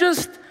well, you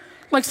just,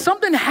 like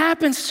something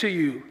happens to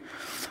you.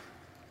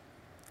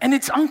 And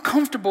it's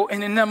uncomfortable.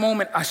 And in that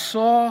moment,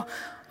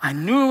 I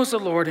knew it was the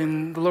Lord,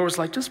 and the Lord was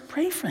like, just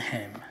pray for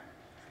him.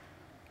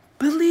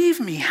 Believe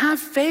me, have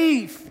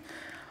faith.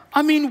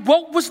 I mean,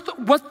 what's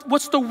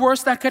the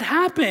worst that could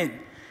happen?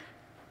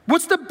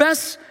 What's the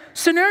best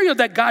scenario?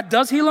 That God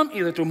does heal him,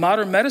 either through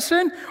modern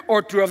medicine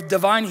or through a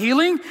divine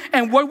healing?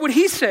 And what would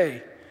he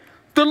say?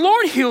 The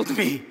Lord healed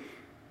me.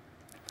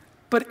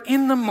 But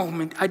in the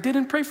moment, I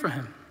didn't pray for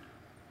him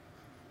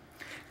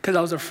because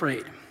I was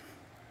afraid.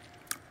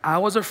 I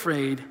was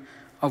afraid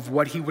of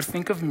what he would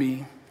think of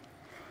me,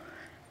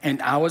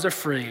 and I was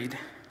afraid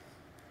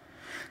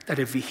that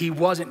if he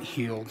wasn't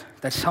healed,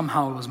 that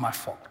somehow it was my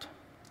fault.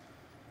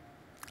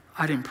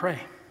 I didn't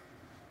pray.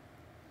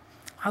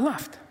 I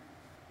left.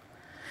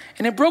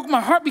 And it broke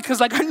my heart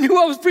because like I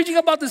knew I was preaching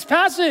about this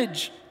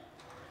passage.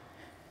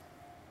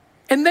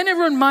 And then it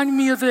reminded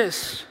me of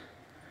this.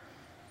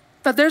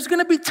 That there's going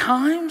to be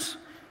times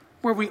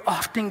where we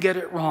often get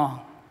it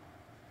wrong.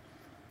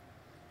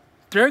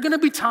 There are going to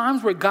be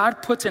times where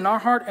God puts in our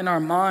heart and our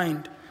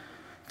mind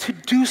to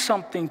do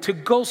something, to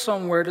go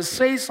somewhere, to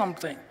say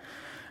something.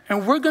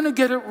 And we're going to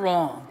get it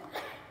wrong.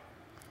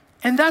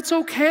 And that's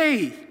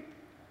okay.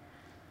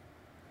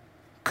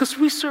 Because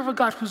we serve a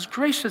God who's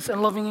gracious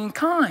and loving and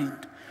kind.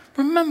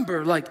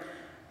 Remember, like,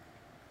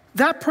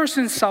 that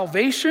person's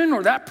salvation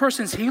or that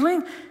person's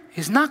healing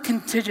is not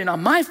contingent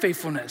on my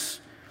faithfulness.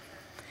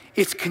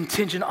 It's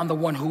contingent on the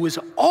one who has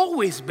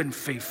always been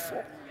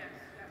faithful.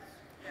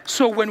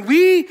 So when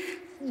we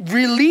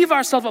relieve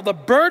ourselves of the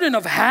burden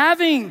of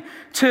having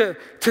to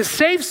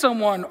save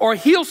someone or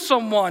heal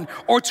someone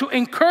or to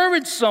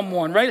encourage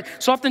someone, right?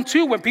 So often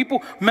too, when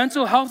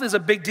mental health is a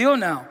big deal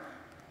now.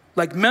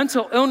 Like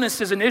mental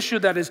illness is an issue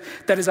that is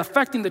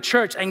affecting the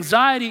church,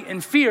 anxiety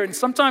and fear. And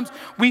sometimes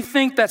we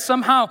think that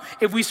somehow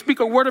if we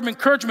speak a word of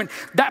encouragement,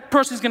 that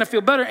person is going to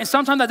feel better. And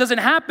sometimes that doesn't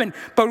happen.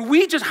 But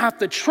we just have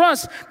to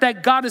trust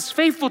that God is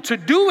faithful to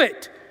do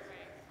it.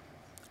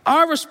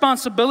 Our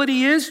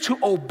responsibility is to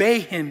obey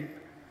him.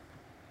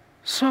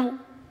 So,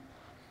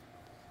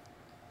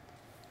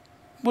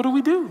 what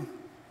do?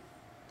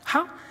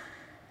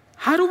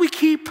 How do we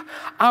keep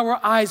our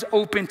eyes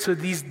open to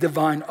these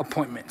divine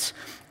appointments?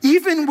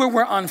 Even where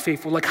we're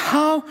unfaithful, like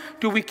how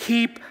do we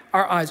keep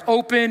our eyes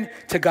open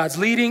to God's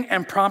leading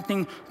and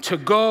prompting to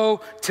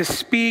go, to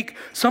speak?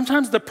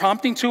 Sometimes the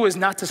prompting too is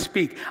not to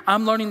speak.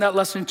 I'm learning that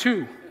lesson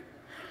too.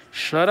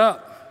 Shut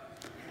up.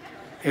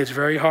 It's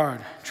very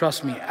hard.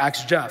 Trust me,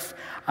 ask Jeff.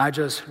 I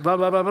just blah,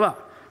 blah, blah, blah,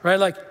 right?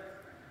 Like,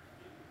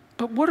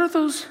 but what are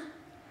those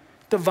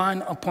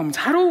divine appointments?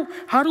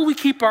 How do we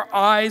keep our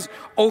eyes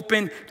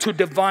open to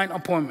divine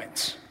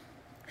appointments?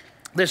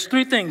 There's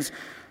three things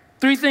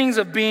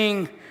of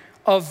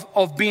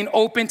being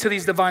open to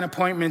these divine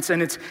appointments.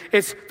 And it's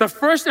the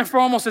first and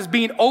foremost is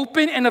being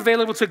open and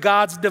available to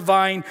God's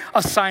divine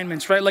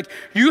assignments, right? Like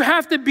you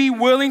have to be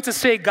willing to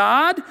say,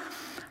 God,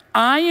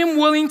 I am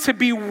willing to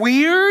be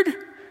weird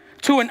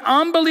to an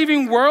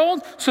unbelieving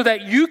world so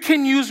that you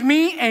can use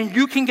me and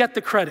you can get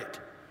the credit.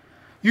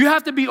 You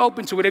have to be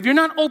open to it. If you're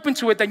not open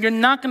to it, then you're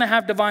not going to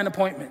have divine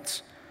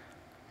appointments.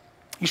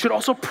 You should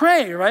also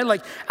pray, right?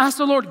 Like ask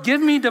the Lord,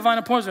 give me divine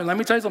appointments. Let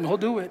me tell you something, he'll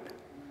do it.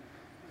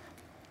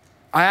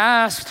 I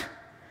asked,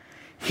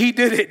 he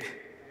did it,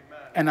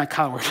 and I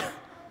cowered.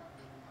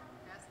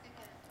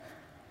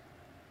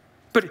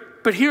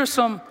 But here are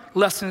some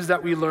lessons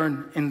that we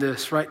learn in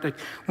this, right? Like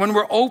when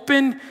we're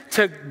open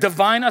to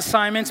divine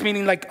assignments,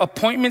 meaning like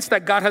appointments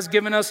that God has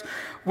given us,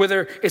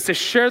 whether it's to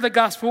share the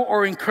gospel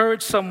or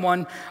encourage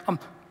someone,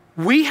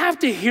 we have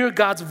to hear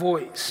God's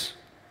voice.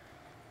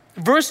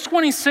 Verse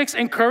 26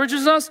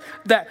 encourages us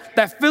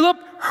that Philip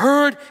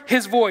heard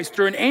his voice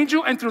through an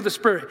angel and through the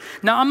Spirit.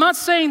 Now, I'm not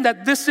saying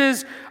that this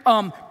is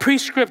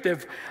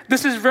prescriptive.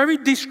 This is very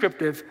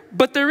descriptive.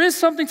 But there is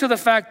something to the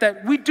fact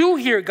that we do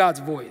hear God's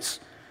voice.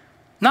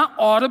 Not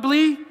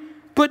audibly,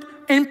 but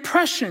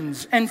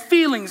impressions and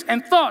feelings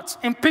and thoughts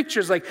and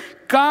pictures. Like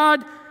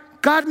God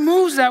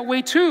moves that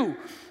way too.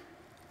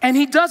 And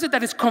he does it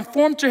that is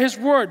conformed to his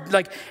word.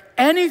 Like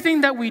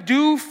anything that we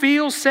do,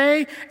 feel,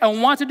 say,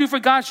 and want to do for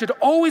God should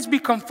always be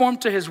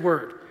conformed to his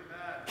word.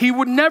 He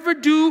would never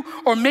do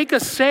or make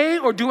us say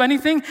or do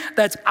anything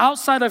that's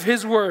outside of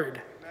his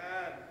word.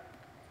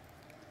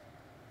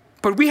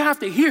 But we have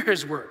to hear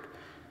his word,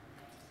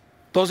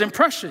 those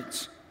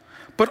impressions.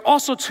 But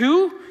also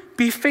to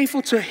be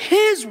faithful to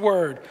his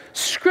word,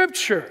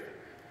 scripture.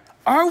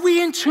 Are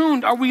we in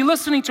tune? Are we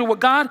listening to what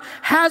God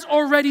has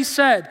already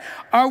said?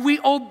 Are we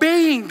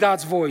obeying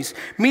God's voice?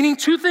 Meaning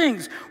two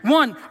things.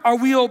 One, are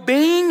we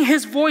obeying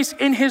his voice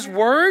in his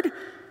word?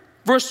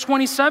 Verse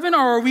 27, or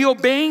are we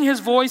obeying his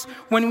voice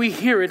when we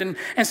hear it?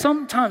 And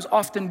sometimes,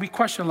 often we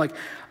question like,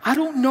 I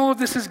don't know if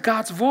this is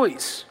God's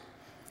voice.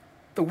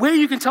 The way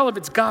you can tell if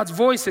it's God's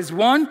voice is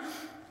one,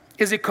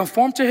 is it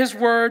conformed to his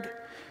word?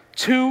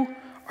 Two,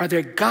 are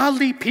there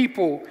godly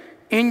people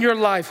in your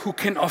life who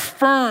can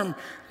affirm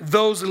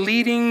those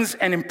leadings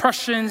and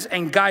impressions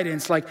and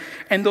guidance, like,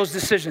 and those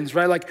decisions,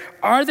 right? Like,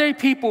 are there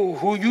people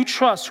who you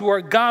trust, who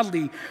are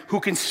godly, who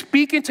can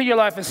speak into your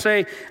life and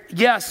say,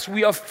 yes,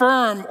 we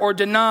affirm or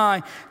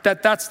deny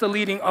that that's the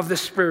leading of the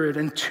Spirit?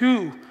 And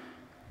two,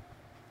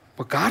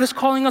 what God is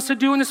calling us to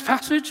do in this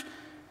passage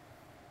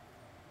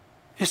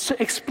is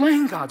to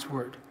explain God's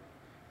word.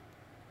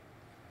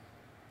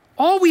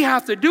 All we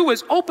have to do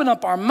is open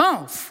up our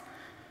mouth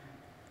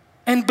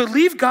and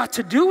believe God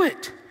to do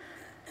it.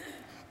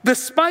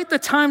 Despite the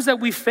times that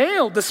we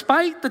failed,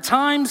 despite the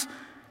times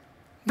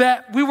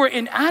that we were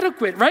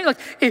inadequate, right? Like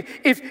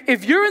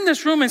if you're in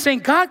this room and saying,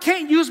 God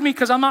can't use me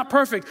because I'm not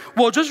perfect,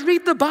 well, just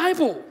read the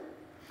Bible.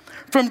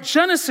 From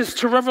Genesis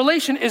to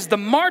Revelation is the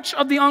march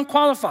of the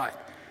unqualified.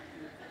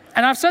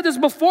 And I've said this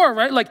before,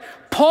 right? Like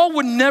Paul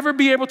would never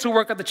be able to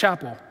work at the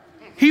chapel.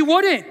 He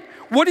wouldn't.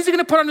 What is he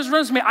going to put on his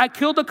resume? I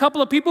killed a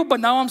couple of people, but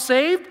now I'm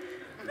saved?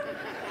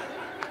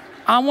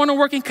 I want to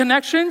work in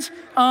connections?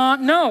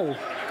 No.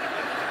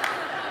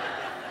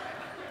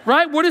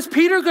 Right? What is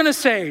Peter going to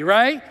say,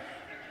 right?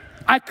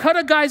 I cut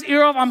a guy's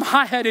ear off, I'm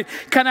hot-headed.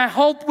 Can I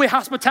help with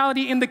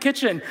hospitality in the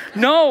kitchen?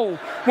 No,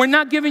 we're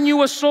not giving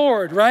you a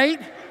sword, right?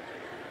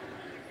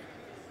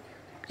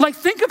 Like,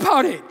 think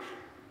about it.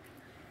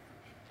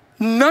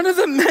 None of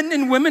the men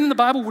and women in the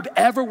Bible would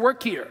ever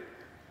work here.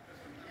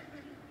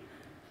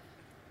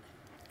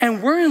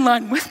 And we're in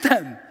line with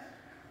them.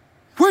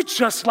 We're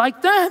just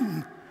like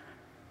them.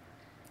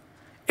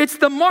 It's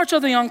the march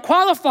of the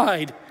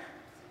unqualified.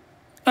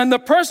 And the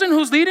person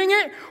who's leading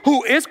it,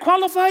 who is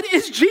qualified,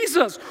 is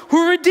Jesus,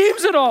 who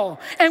redeems it all.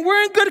 And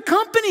we're in good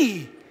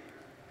company.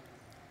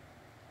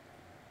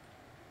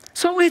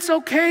 So it's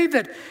okay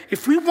that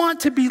if we want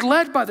to be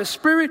led by the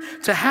Spirit,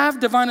 to have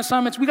divine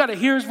assignments, we got to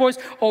hear his voice,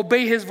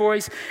 obey his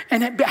voice,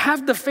 and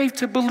have the faith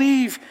to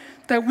believe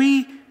that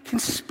we can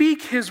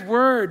speak his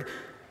word,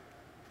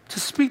 to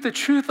speak the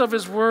truth of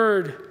his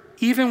word,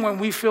 even when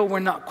we feel we're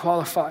not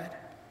qualified.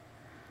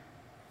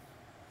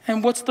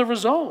 And what's the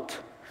result?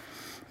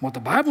 What the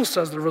Bible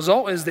says, the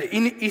result is the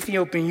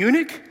Ethiopian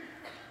eunuch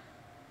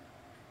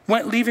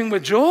went leaving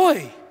with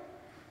joy.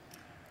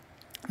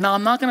 Now,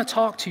 I'm not going to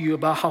talk to you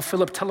about how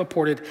Philip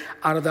teleported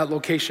out of that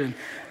location.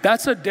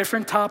 That's a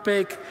different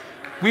topic.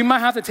 We might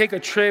have to take a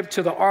trip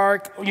to the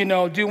ark,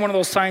 do one of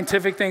those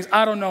scientific things.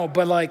 I don't know,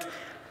 but like,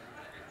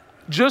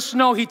 just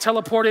know he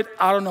teleported.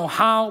 I don't know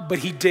how, but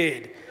he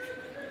did.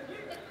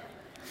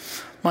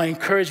 My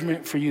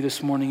encouragement for you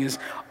this morning is,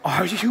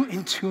 are you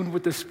in tune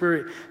with the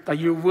Spirit that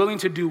you're willing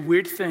to do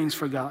weird things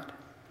for God?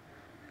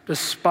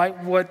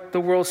 Despite what the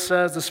world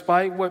says,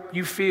 despite what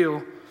you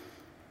feel,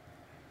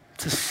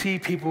 to see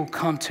people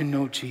come to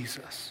know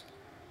Jesus.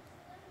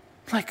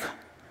 Like,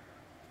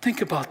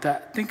 think about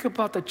that. Think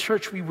about the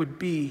church we would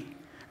be,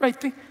 right?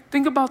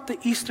 Think about the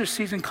Easter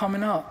season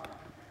coming up.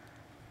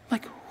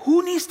 Like,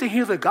 who needs to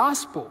hear the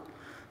gospel?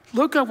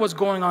 Look at what's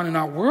going on in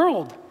our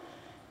world.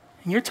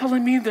 And you're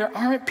telling me there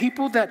aren't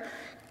people that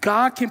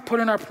God can put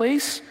in our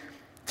place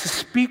to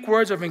speak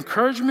words of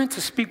encouragement,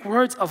 to speak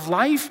words of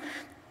life,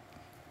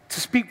 to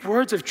speak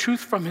words of truth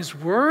from his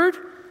word?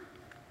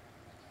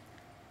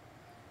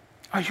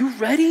 Are you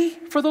ready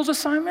for those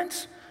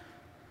assignments?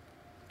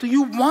 Do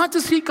you want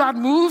to see God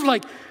move?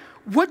 Like,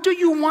 what do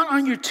you want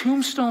on your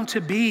tombstone to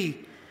be?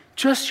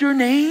 Just your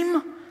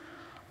name?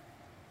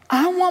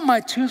 I want my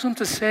tombstone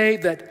to say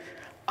that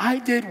I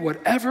did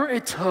whatever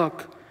it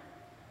took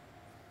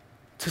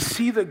to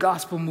see the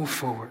gospel move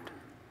forward.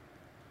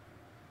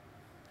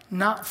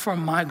 Not for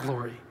my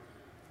glory,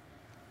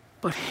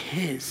 but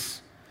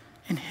his,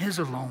 and his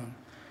alone.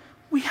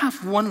 We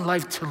have one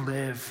life to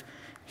live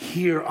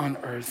here on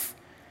earth.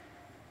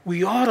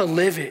 We ought to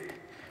live it.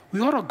 We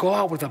ought to go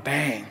out with a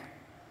bang.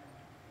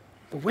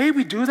 The way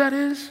we do that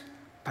is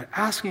by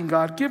asking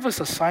God, give us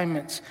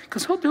assignments,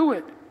 because he'll do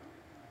it.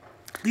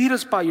 Lead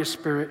us by your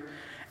Spirit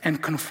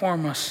and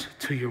conform us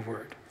to your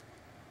word.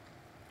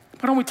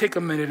 Why don't we take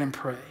a minute and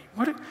pray?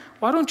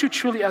 Why don't you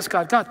truly ask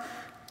God, God,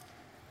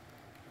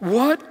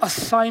 what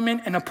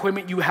assignment and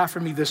appointment you have for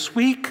me this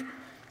week,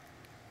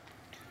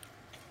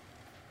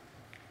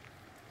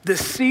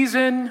 this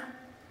season,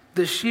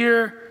 this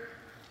year,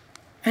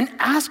 and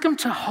ask him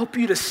to help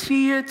you to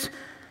see it,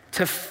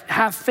 to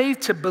have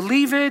faith, to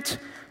believe it,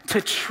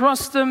 to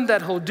trust him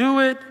that he'll do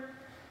it.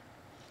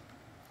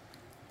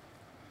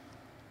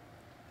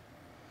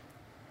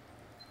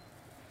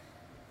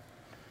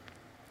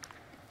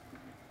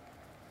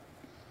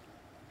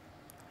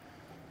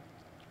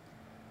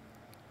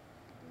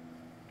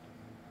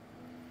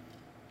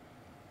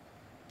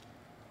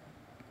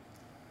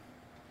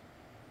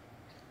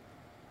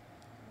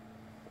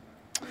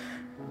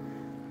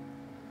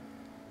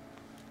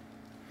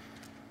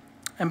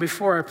 And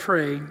before I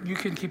pray, you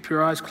can keep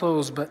your eyes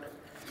closed, but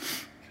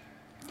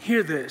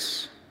hear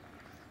this.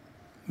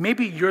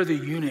 Maybe you're the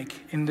eunuch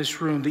in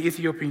this room, the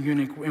Ethiopian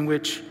eunuch, in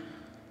which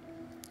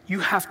you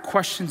have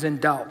questions and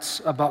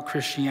doubts about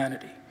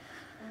Christianity.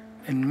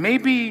 And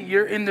maybe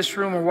you're in this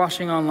room or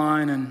watching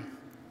online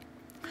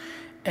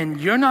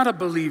and you're not a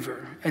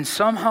believer, and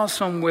somehow,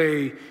 some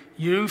way,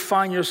 you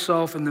find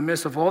yourself in the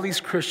midst of all these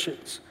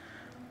Christians.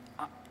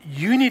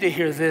 You need to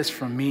hear this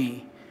from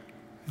me.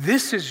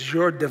 This is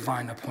your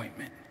divine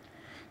appointment.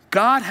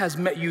 God has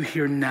met you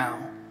here now.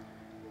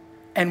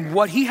 And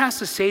what he has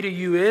to say to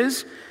you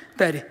is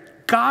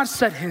that God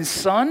sent his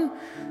son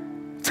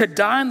to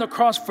die on the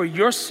cross for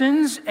your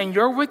sins and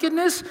your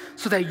wickedness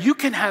so that you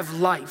can have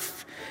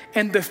life.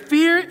 And the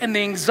fear and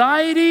the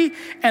anxiety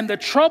and the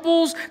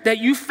troubles that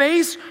you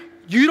face,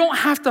 you don't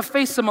have to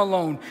face them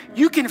alone.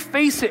 You can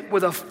face it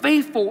with a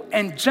faithful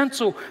and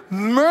gentle,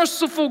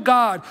 merciful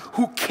God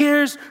who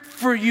cares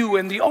for you.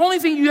 And the only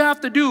thing you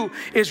have to do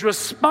is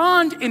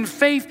respond in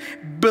faith,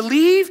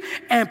 believe,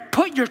 and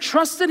put your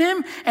trust in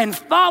him and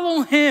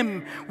follow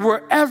him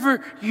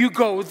wherever you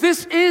go.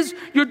 This is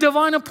your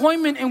divine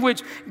appointment in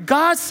which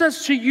God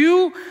says to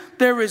you,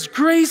 there is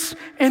grace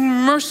and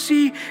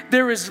mercy,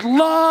 there is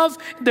love,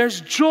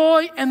 there's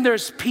joy, and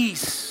there's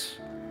peace.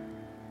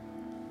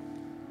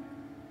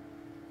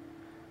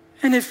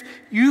 And if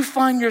you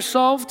find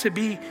yourself to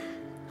be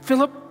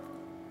Philip,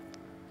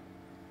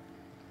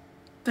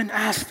 then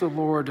ask the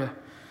Lord to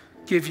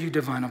give you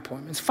divine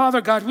appointments. Father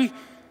God, we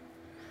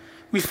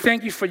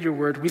thank you for your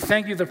word. We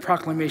thank you for the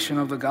proclamation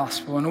of the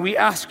gospel. And we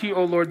ask you,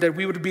 oh Lord, that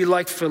we would be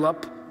like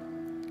Philip,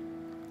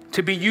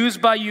 to be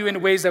used by you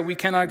in ways that we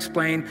cannot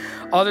explain,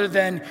 other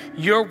than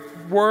your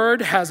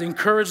word has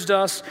encouraged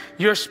us,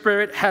 your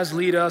spirit has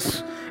led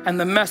us, and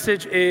the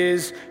message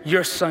is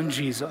your son,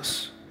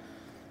 Jesus.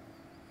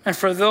 And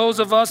for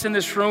those of us in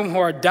this room who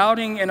are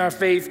doubting in our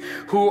faith,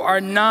 who are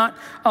not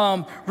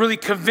really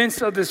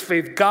convinced of this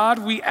faith, God,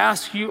 we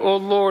ask you, oh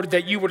Lord,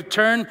 that you would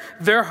turn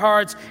their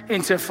hearts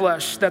into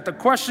flesh, that the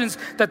questions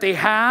that they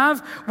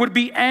have would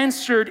be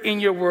answered in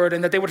your word,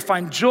 and that they would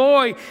find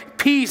joy,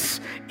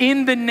 peace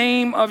in the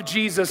name of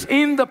Jesus,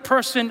 in the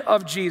person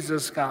of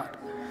Jesus, God.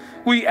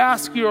 We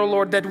ask you, oh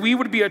Lord, that we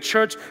would be a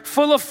church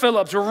full of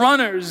Philips,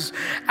 runners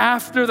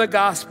after the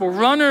gospel,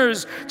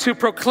 runners to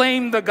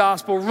proclaim the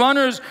gospel,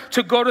 runners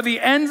to go to the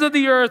ends of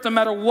the earth, no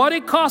matter what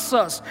it costs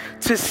us,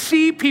 to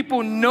see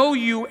people know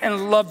you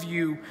and love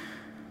you.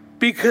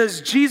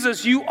 Because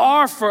Jesus, you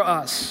are for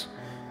us.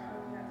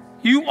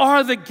 You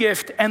are the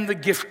gift and the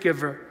gift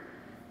giver.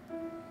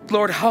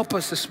 Lord, help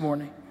us this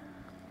morning.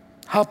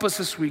 Help us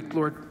this week,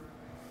 Lord.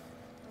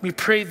 We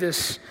pray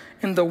this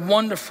in the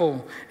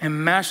wonderful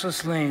and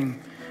matchless name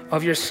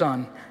of your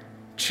Son,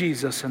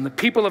 Jesus. And the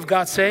people of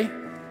God say,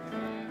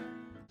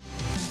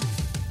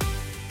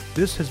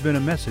 this has been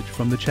a message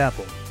from the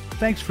chapel.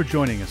 Thanks for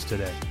joining us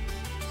today.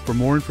 For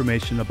more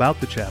information about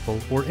the chapel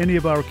or any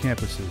of our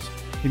campuses,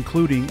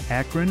 including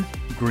Akron,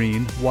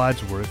 Greene,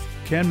 Wadsworth,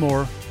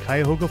 Kenmore,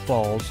 Cuyahoga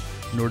Falls,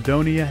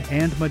 Nordonia,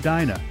 and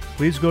Medina,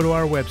 please go to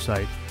our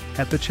website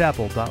at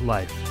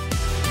thechapel.life.